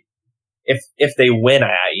if they if they win,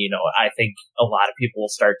 I think a lot of people will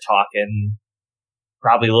start talking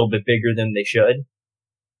probably a little bit bigger than they should.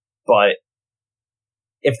 But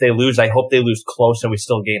if they lose, I hope they lose close and we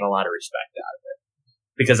still gain a lot of respect out of it.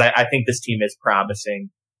 Because I think this team is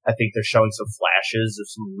promising. I think they're showing some flashes of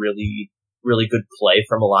some really, really good play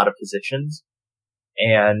from a lot of positions.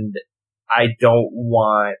 And I don't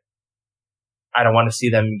want to see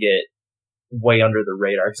them get way under the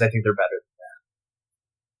radar because I think they're better than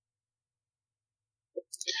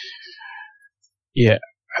that.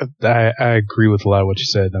 Yeah, I agree with a lot of what you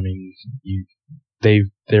said. I mean,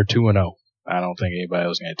 they're 2-0. I don't think anybody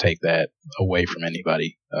was going to take that away from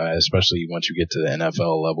anybody, especially once you get to the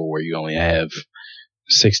NFL level where you only have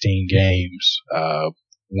 16 games.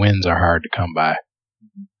 Wins are hard to come by.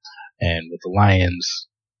 And with the Lions,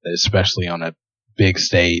 especially on a big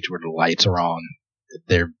stage where the lights are on,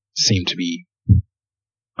 they seem to be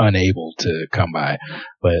unable to come by.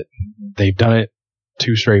 But they've done it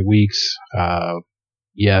 2 straight weeks.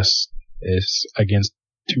 Yes, it's against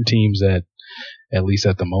 2 teams that, at least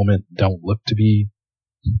at the moment, don't look to be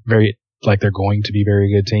like they're going to be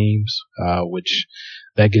very good teams, which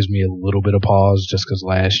that gives me a little bit of pause just because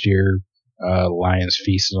last year, Lions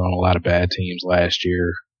feasted on a lot of bad teams last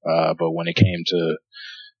year. But when it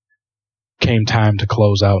came time to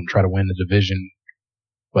close out and try to win the division,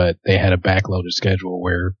 but they had a backloaded schedule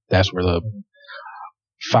where that's where the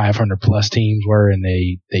 500 plus teams were and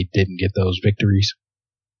they didn't get those victories.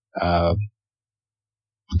 I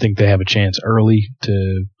think they have a chance early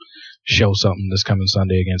to show something this coming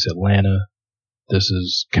Sunday against Atlanta. This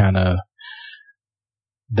is kind of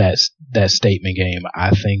that statement game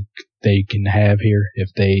I think they can have here.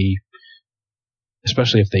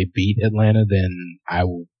 Especially if they beat Atlanta, then I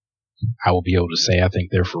will be able to say I think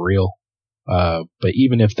they're for real. But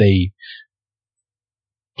even if they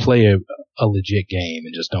play a legit game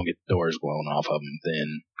and just don't get the doors blown off of them,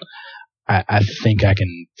 then I think I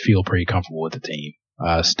can feel pretty comfortable with the team.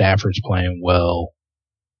 Stafford's playing well.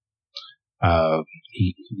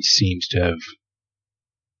 He seems to have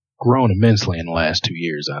grown immensely in the last 2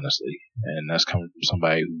 years, honestly. And that's coming from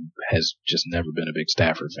somebody who has just never been a big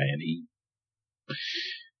Stafford fan.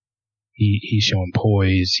 He's showing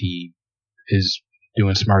poise. He is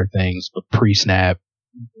doing smart things, but pre-snap,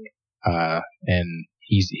 and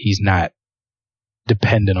he's not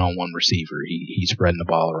dependent on one receiver. He's spreading the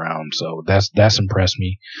ball around, so that's impressed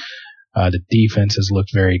me. The defense has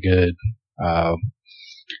looked very good.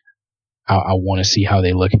 I want to see how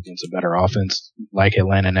they look against a better offense like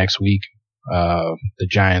Atlanta next week. The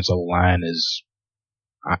Giants' O-line is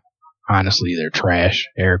honestly, they're trash.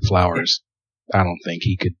 Eric Flowers, I don't think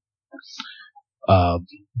he could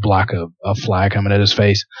block a fly coming at his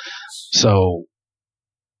face. So,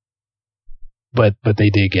 but they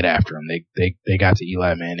did get after him. They got to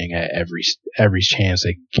Eli Manning at every chance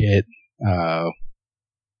they could get.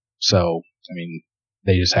 So, I mean,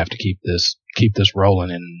 they just have to keep this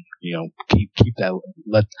rolling and, keep that,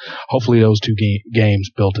 hopefully those 2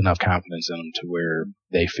 games built enough confidence in them to where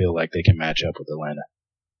they feel like they can match up with Atlanta.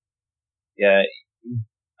 Yeah,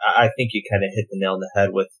 I think you kind of hit the nail on the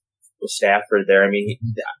head with Stafford there. I mean,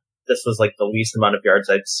 this was like the least amount of yards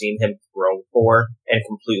I've seen him throw for and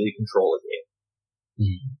completely control the game.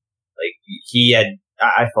 Mm-hmm. Like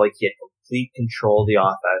I felt like he had complete control of the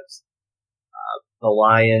offense. The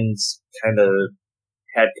Lions kind of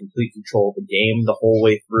had complete control of the game the whole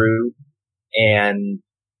way through, and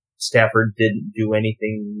Stafford didn't do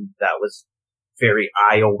anything that was very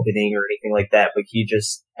eye-opening or anything like that, but he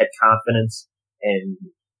just had confidence and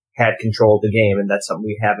had control of the game, and that's something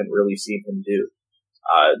we haven't really seen him do.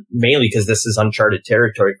 Mainly because this is uncharted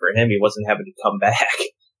territory for him. He wasn't having to come back.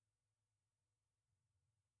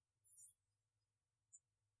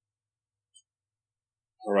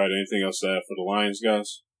 All right, anything else to add for the Lions,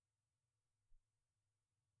 guys?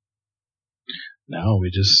 No,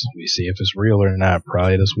 we see if it's real or not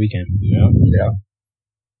probably this weekend. Yeah.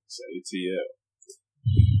 Say ATL.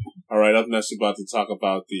 All right, up next, we're about to talk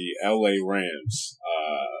about the LA Rams.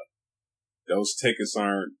 Those tickets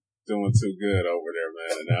aren't doing too good over there,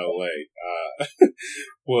 man, in LA.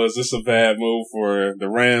 Was this a bad move for the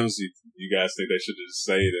Rams? You guys think they should have just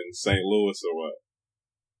stayed in St. Louis or what?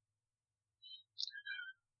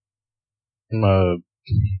 From a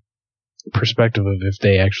perspective of if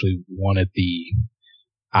they actually wanted the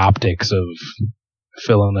optics of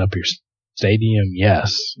filling up your stadium,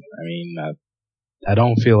 yes. I mean, I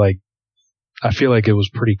feel like it was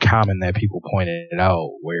pretty common that people pointed it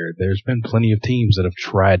out where there's been plenty of teams that have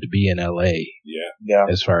tried to be in LA. Yeah.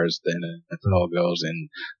 As far as the NFL goes, and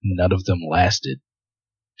none of them lasted.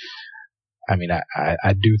 I mean,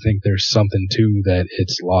 I do think there's something to that.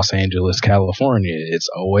 It's Los Angeles, California. It's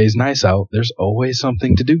always nice out. There's always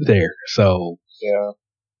something to do there. So, Yeah.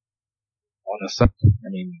 I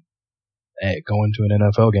mean, going to an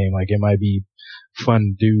NFL game, like, it might be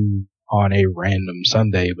fun to do on a random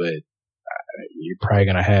Sunday, but you're probably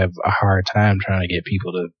going to have a hard time trying to get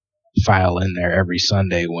people to file in there every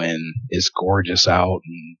Sunday when it's gorgeous out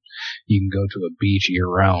and you can go to a beach year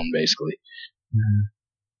round, basically.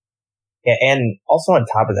 Yeah, and also on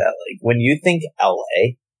top of that, like, when you think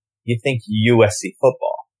LA, you think USC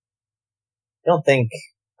football. You don't think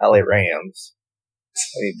LA Rams.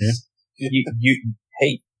 I mean,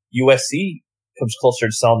 hey, USC comes closer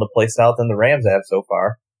to selling the place out than the Rams have so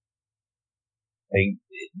far. Like,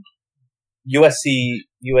 USC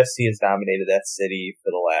has dominated that city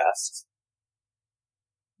for the last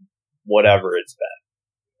whatever it's been,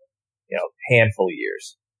 handful of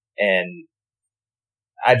years. And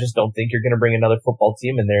I just don't think you're going to bring another football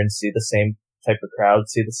team in there and see the same type of crowd,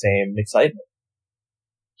 see the same excitement.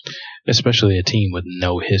 Especially a team with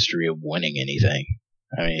no history of winning anything.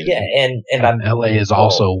 I mean, yeah, and LA is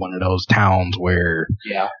also one of those towns where,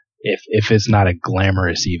 if it's not a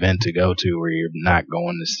glamorous event to go to, where you're not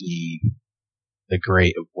going to see the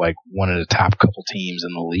great, like, one of the top couple teams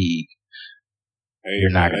in the league,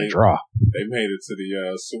 you're not going to draw. They made it to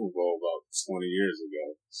the Super Bowl about 20 years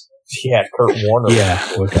ago. So. Yeah, Kurt Warner.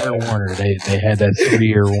 Yeah, with Kurt Warner, they had that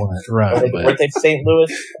 3-year run. Weren't they St.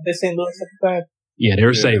 Louis? Were they St. Louis at the time? Yeah, they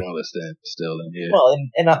were St. Louis then, still. Yeah. Well,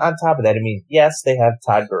 and on top of that, I mean, yes, they have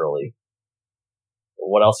Todd Gurley. But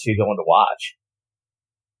what else are you going to watch?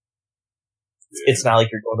 Yeah. It's not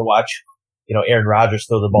like you're going to watch, Aaron Rodgers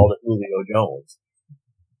throw the ball to Julio Jones.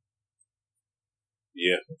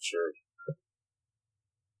 Yeah, sure.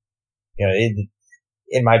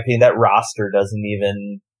 In my opinion, that roster doesn't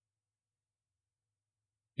even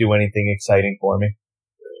do anything exciting for me.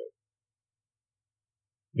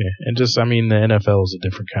 Yeah, and just, I mean, the NFL is a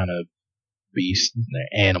different kind of beast,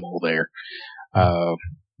 animal there.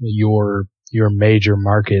 Your major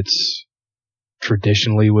markets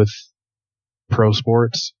traditionally with pro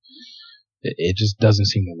sports, it just doesn't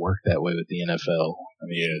seem to work that way with the NFL. I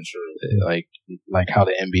mean, yeah, true. Like how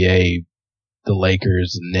the NBA, the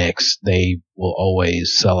Lakers, the Knicks, they will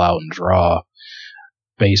always sell out and draw.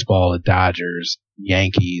 Baseball, the Dodgers,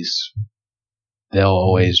 Yankees, they'll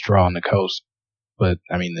always draw on the coast. But,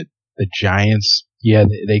 I mean, the Giants, yeah,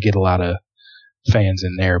 they get a lot of fans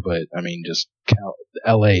in there, but, I mean, just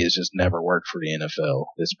LA has just never worked for the NFL.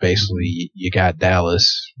 It's basically, you got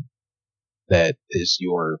Dallas that is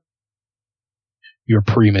your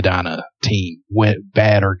prima donna team. When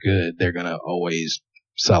bad or good, they're going to always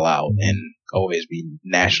sell out and always be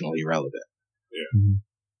nationally relevant. Yeah. Mm-hmm.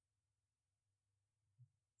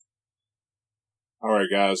 All right,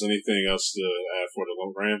 guys, anything else to add for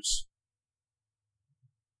the Rams?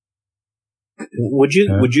 Would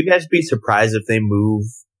you guys be surprised if they move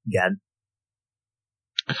again?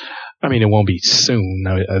 I mean, it won't be soon.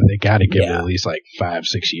 They got to give it at least like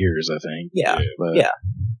 5-6 years, I think. Yeah.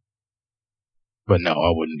 But no,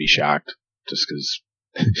 I wouldn't be shocked just because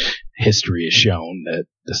history has shown that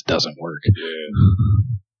this doesn't work. Yeah.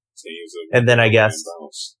 And then I guess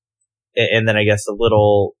a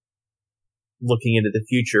little looking into the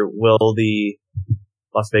future, will the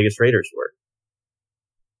Las Vegas Raiders work?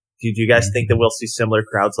 Do you guys think that we'll see similar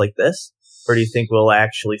crowds like this? Or do you think we'll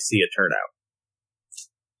actually see a turnout?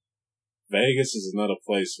 Vegas is another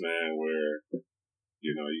place, man, where,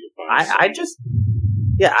 you can find I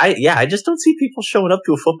just don't see people showing up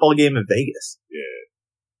to a football game in Vegas. Yeah.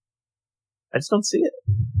 I just don't see it.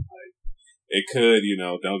 It could,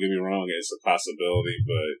 don't get me wrong, it's a possibility,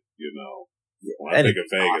 but, when I think of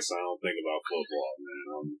Vegas, I don't think about football,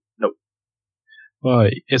 man. Nope. Well,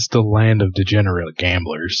 it's the land of degenerate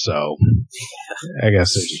gamblers, so I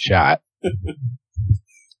guess there's a shot. True.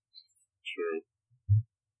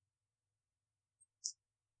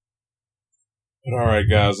 But all right,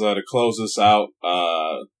 guys, to close this out,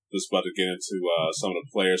 just about to get into some of the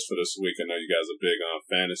players for this week. I know you guys are big on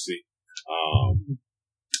fantasy.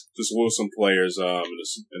 Just what are some players in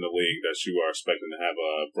the league that you are expecting to have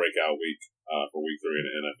a breakout week for week 3 in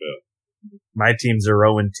the NFL? My teams are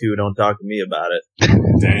 0-2. Don't talk to me about it.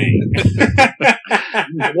 Dang.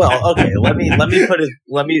 Well, okay. Let me at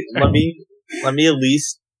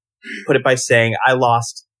least put it by saying I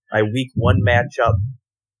lost my week 1 matchup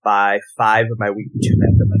by 5 of my week 2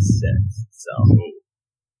 matchup by 6. So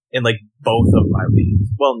in both of my weeks.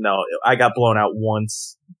 Well, no, I got blown out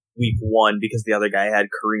once week 1 because the other guy had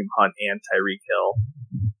Kareem Hunt and Tyreek Hill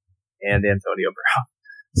and Antonio Brown.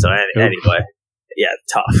 So anyway. Yeah,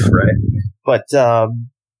 tough, right? But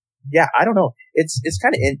yeah, I don't know. It's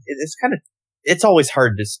always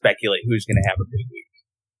hard to speculate who's going to have a big week.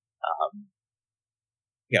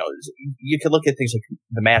 You could look at things like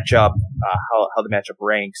the matchup, how the matchup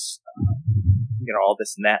ranks, all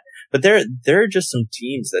this and that. But there are just some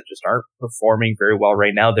teams that just aren't performing very well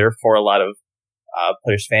right now. Therefore, a lot of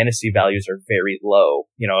players' fantasy values are very low.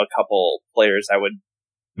 A couple players I would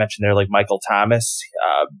mention there, like Michael Thomas,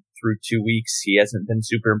 through 2 weeks, he hasn't been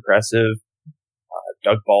super impressive.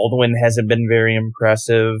 Doug Baldwin hasn't been very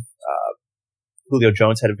impressive. Julio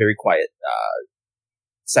Jones had a very quiet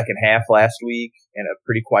second half last week and a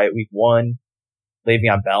pretty quiet week 1.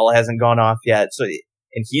 Le'Veon Bell hasn't gone off yet,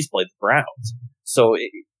 and he's played the Browns. So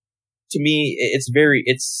to me,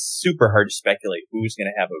 it's super hard to speculate who's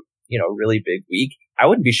going to have a really big week. I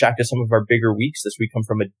wouldn't be shocked if some of our bigger weeks this week come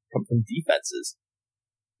from defenses.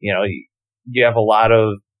 You have a lot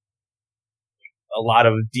of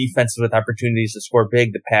defenses with opportunities to score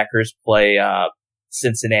big. The Packers play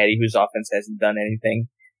Cincinnati, whose offense hasn't done anything.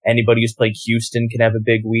 Anybody who's played Houston can have a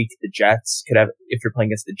big week. The Jets could have, if you're playing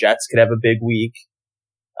against the Jets, could have a big week.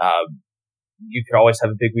 You could always have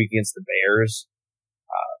a big week against the Bears.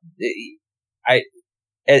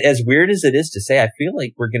 As weird as it is to say, I feel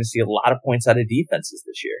like we're going to see a lot of points out of defenses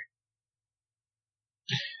this year.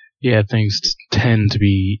 Yeah, things seem to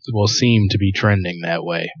be trending that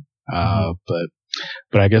way. But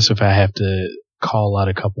I guess if I have to call out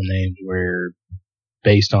a couple names where,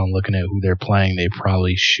 based on looking at who they're playing, they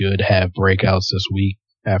probably should have breakouts this week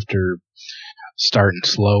after starting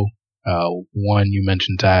slow. One, you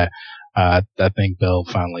mentioned Ty. I think Bell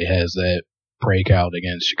finally has that breakout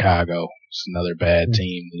against Chicago. It's another bad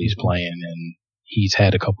team that he's playing, and he's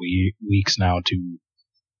had a couple weeks now to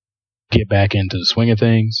get back into the swing of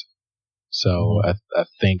things. So I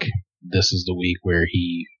think this is the week where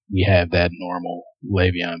we have that normal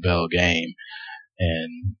Le'Veon Bell game.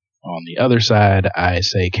 And on the other side, I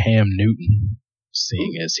say Cam Newton,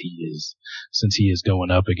 since he is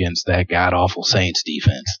going up against that god awful Saints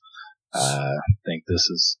defense. I think this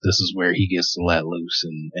is where he gets to let loose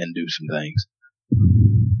and do some things.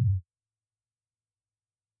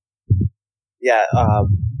 Yeah.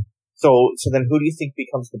 So then, who do you think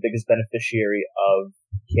becomes the biggest beneficiary of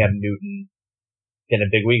Cam Newton in a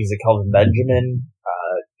big week? Is it Kelvin Benjamin?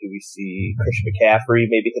 Do we see Christian McCaffrey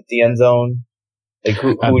maybe hit the end zone? Like,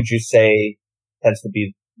 who would you say tends to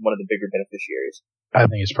be one of the bigger beneficiaries? I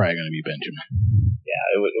think it's probably going to be Benjamin. Yeah,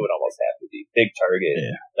 it would almost have to be big target.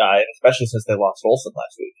 Yeah. Especially since they lost Olsen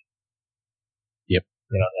last week. Yep.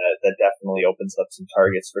 That definitely opens up some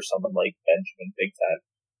targets for someone like Benjamin big time.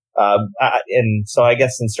 And so I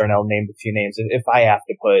guess since Darnell named a few names, if I have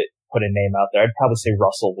to put a name out there, I'd probably say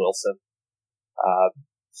Russell Wilson.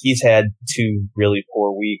 He's had 2 really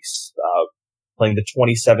poor weeks, playing the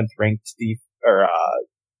 27th ranked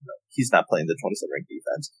he's not playing the 27th ranked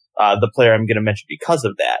defense. The player I'm going to mention because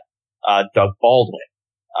of that, Doug Baldwin.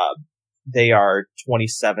 They are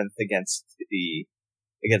 27th against the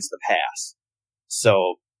pass.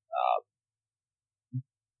 So,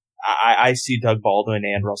 I see Doug Baldwin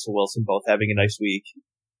and Russell Wilson both having a nice week.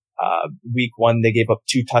 Week 1, they gave up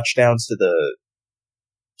 2 touchdowns to the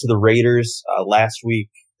Raiders. Last week,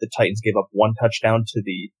 the Titans gave up 1 touchdown to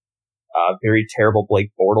the very terrible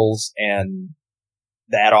Blake Bortles and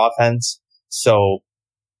that offense. So,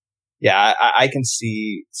 yeah, I can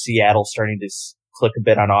see Seattle starting to click a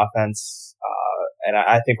bit on offense, and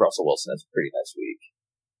I think Russell Wilson has a pretty nice week.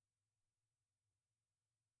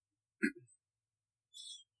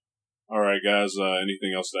 All right, guys.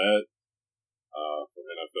 Anything else to add from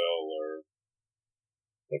NFL or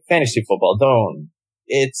fantasy football?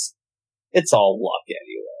 It's all luck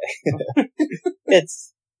anyway.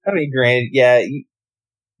 Granted, you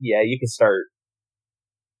can start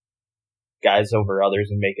guys over others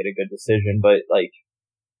and make it a good decision, but like,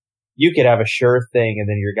 you could have a sure thing and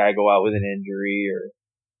then your guy go out with an injury or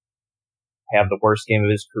have the worst game of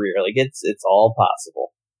his career. Like, it's all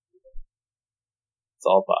possible. It's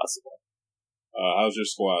all possible. How's your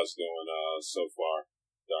squads going so far,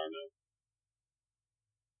 Darnell?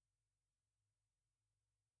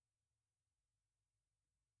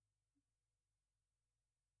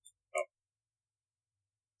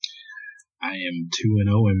 I am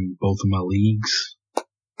 2-0 in both of my leagues.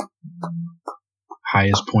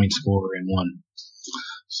 Highest point scorer in one.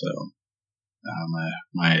 So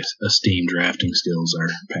my esteemed drafting skills are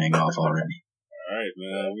paying off already. All right,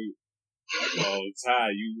 man. Ty,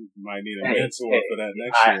 you might need a mentor for that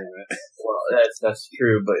next year, man. Well, that's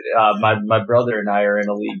true, but my brother and I are in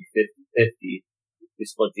a league 50-50. We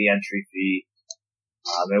split the entry fee,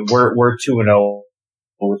 and we're 2-0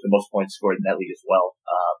 with the most points scored in that league as well.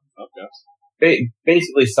 Okay.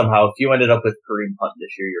 basically somehow, if you ended up with Kareem Hunt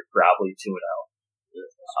this year, you're probably 2-0.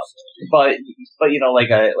 But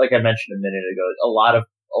like I mentioned a minute ago, a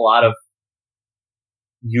lot of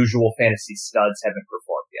usual fantasy studs haven't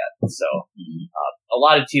performed yet. So, a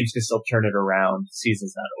lot of teams can still turn it around.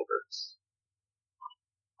 Season's not over.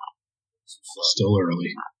 Still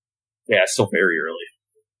early. Yeah, still very early.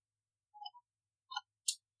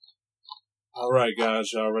 All right,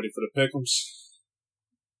 guys, y'all ready for the pick'ems?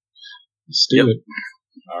 Let's do it.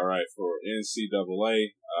 All right, for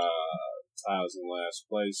NCAA, Tiles in last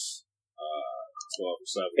place, 12 and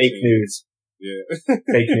 17. Fake news. Yeah.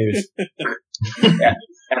 Fake news.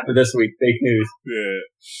 After this week, fake news. Yeah.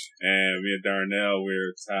 And me and Darnell,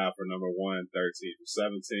 we're tied for number 1, 13 for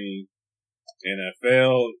 17.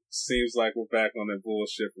 NFL, seems like we're back on that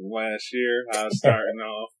bullshit from last year. Starting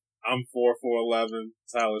off, I'm 4 for 11.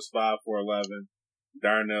 Tyler's 5 for 11.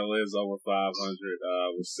 Darnell is over 500,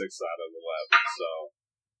 with 6 out of 11. So,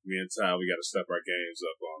 me and Ty, we gotta step our games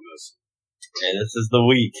up on this. And this is the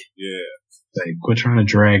week. Yeah. Hey, quit trying to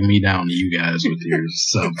drag me down to you guys with your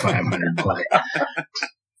sub 500 play. Hey,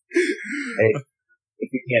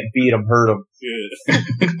 if you can't beat them, hurt them. Yeah.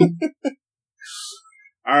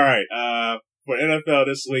 All right. For NFL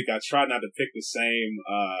this week, I try not to pick the same,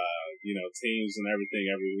 teams and everything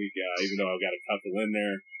every week, even though I've got a couple in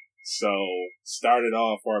there. So, started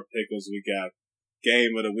off our pickles, we got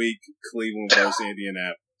game of the week, Cleveland versus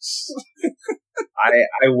Indianapolis.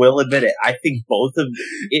 I will admit it. I think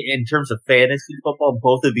in terms of fantasy football,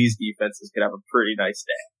 both of these defenses could have a pretty nice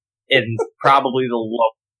day. And probably the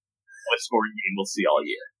lowest scoring game we'll see all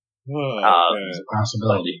year. It's a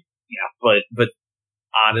possibility. But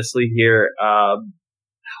honestly here, a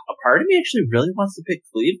part of me actually really wants to pick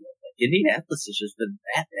Cleveland. Indianapolis has just been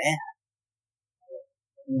that bad.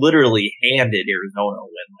 Literally handed Arizona a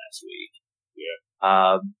win last week. Yeah.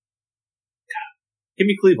 Give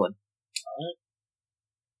me Cleveland.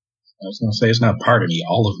 I was going to say, it's not part of me.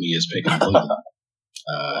 All of me is picking Cleveland.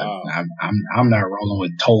 I'm not rolling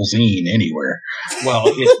with Tolzien anywhere. Well,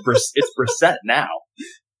 it's Brissett now.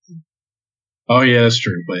 Oh yeah, that's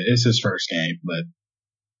true. But it's his first game. But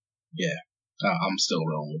yeah, I'm still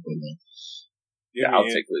rolling with Cleveland. I'll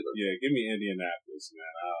take Cleveland. Yeah, give me Indianapolis,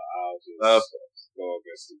 man. I'll just go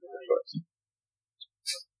against the grain.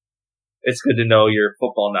 It's good to know your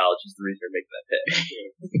football knowledge is the reason you're making that pick.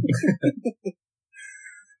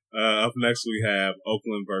 Up next, we have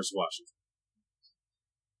Oakland versus Washington.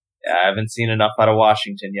 Yeah, I haven't seen enough out of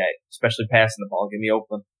Washington yet, especially passing the ball. Give me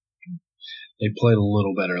Oakland. They played a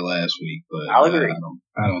little better last week, but I'll agree.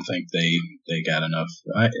 I don't think they got enough.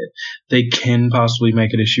 They can possibly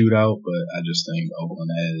make it a shootout, but I just think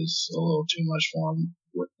Oakland has a little too much for them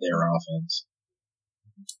with their offense.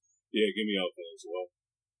 Yeah, give me Oakland as well.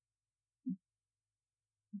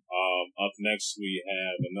 Up next, we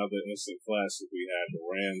have another instant classic. We have the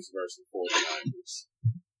Rams versus 49ers.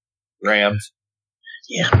 Rams.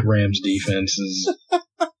 Yeah, Rams defense is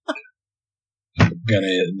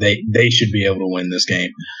they should be able to win this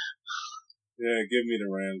game. Yeah, give me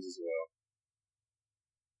the Rams as well.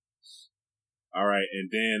 All right,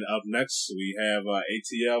 and then up next we have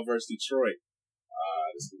ATL versus Detroit.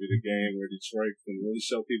 This will be the game where Detroit can really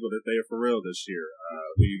show people that they are for real this year.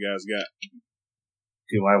 Who you guys got?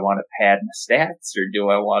 Do I want to pad my stats or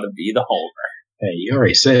do I want to be the homer? Hey, you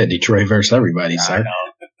already said Detroit versus everybody, sir. I know.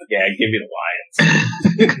 Yeah, give me the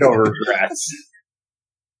Lions. No regrets.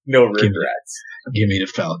 No regrets. Give me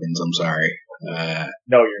the Falcons. I'm sorry.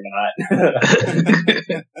 No, you're not.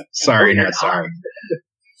 Sorry, not sorry.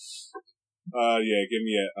 Yeah, give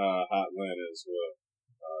me a Hot Atlanta as well.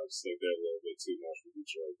 I just think they're a little bit too much for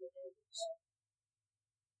Detroit.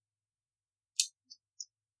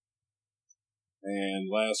 And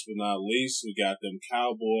last but not least, we got them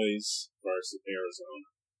Cowboys versus Arizona.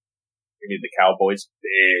 We need the Cowboys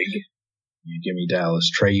big. You give me Dallas.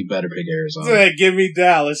 Trey, you better pick Arizona. Yeah, give me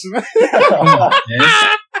Dallas, man. Come on,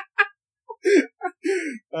 man.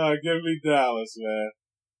 Give me Dallas, man.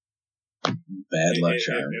 Bad luck,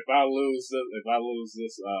 Charlie. If I lose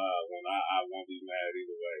this one, I won't be mad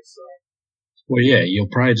either way. So. Well, yeah, you'll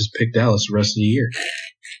probably just pick Dallas the rest of the year.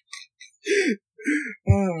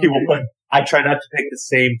 I try not to pick the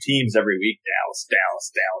same teams every week. Dallas.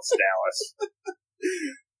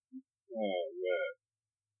 Oh man.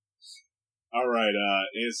 All right,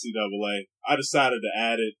 NCAA. I decided to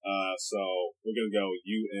add it, so we're gonna go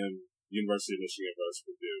University of Michigan versus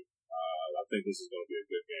Purdue. I think this is gonna be a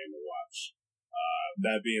good game to watch.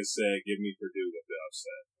 That being said, give me Purdue with the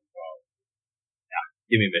upset. Yeah,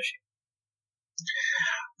 give me Michigan.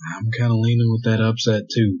 I'm kind of leaning with that upset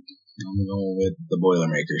too. I'm going with the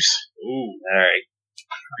Boilermakers. Ooh. All right.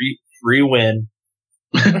 free win.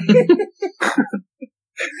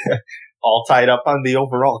 All tied up on the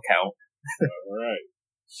overall count. All right.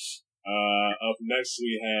 Up next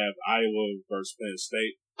we have Iowa versus Penn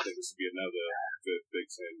State. I think this will be another good Big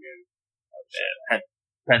Ten game.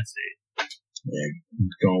 Penn State. Yeah,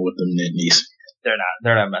 going with them Nittanies. They're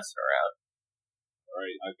not messing around. All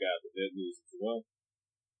right, I got the Nittanies as well.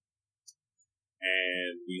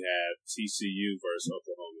 And we have TCU versus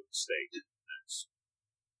Oklahoma State next.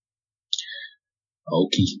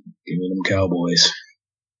 Okie, give me them Cowboys.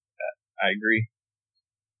 I agree.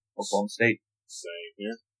 Oklahoma State. Same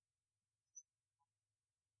here.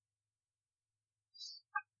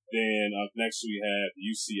 Then up next we have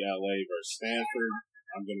UCLA versus Stanford.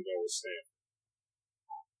 I'm going to go with Stanford.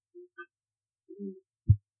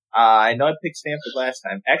 I know I picked Stanford last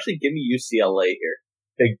time. Actually, give me UCLA here.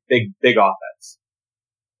 Big offense.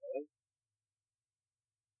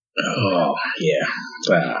 Oh, yeah.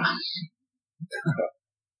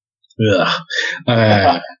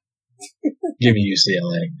 Give me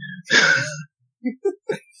UCLA.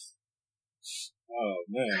 Oh,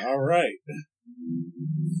 man. All right.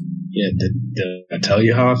 Yeah, did I tell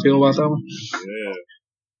you how I feel about that one? Yeah.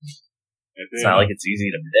 And then, It's not like it's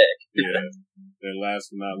easy to pick. Yeah. Then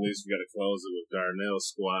last but not least, we got to close it with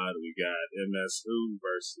Darnell's squad. We got MSU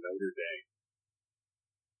versus Notre Dame.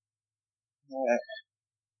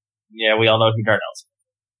 Yeah, we all know who Darnell's.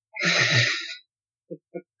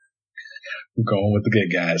 I'm going with the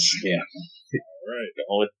good guys. Yeah. All right.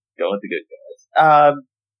 Go with the good guys.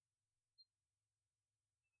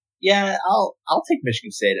 Yeah, I'll take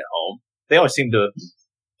Michigan State at home. They always seem to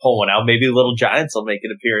pull one out. Maybe Little Giants will make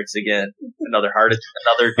an appearance again. Another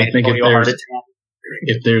Antonio heart attack.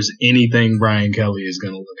 If there's anything Brian Kelly is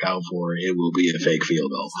going to look out for, it will be a fake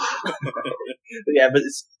field goal. Yeah, but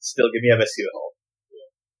still give me MSU at home.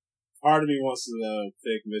 Part of me wants to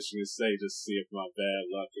pick Michigan State just to see if my bad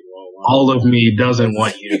luck can roll on. All of me doesn't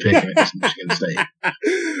want you to pick Michigan State.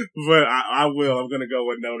 But I will. I'm going to go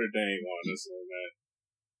with Notre Dame on this one, man.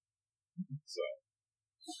 So,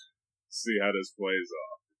 see how this plays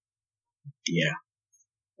off. Yeah.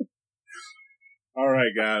 All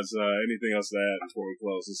right, guys. Anything else to add before we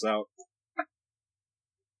close this out?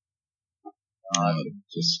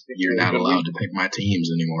 Just you're not allowed to pick my teams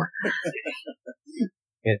anymore.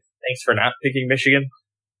 Yeah, thanks for not picking Michigan.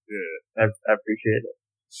 Yeah. I appreciate it.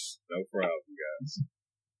 No problem, guys.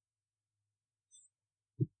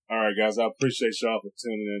 All right, guys. I appreciate y'all for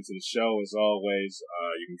tuning into the show. As always,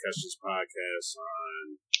 you can catch this podcast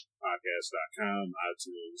on podcast.com,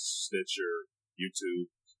 iTunes, Stitcher,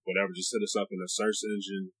 YouTube, whatever. Just hit us up in the search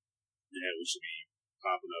engine, and we should be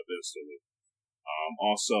popping up instantly.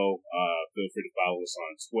 Also, feel free to follow us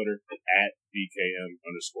on Twitter at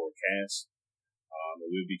BKM_cast. And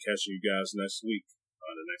we'll be catching you guys next week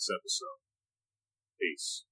on the next episode. Peace.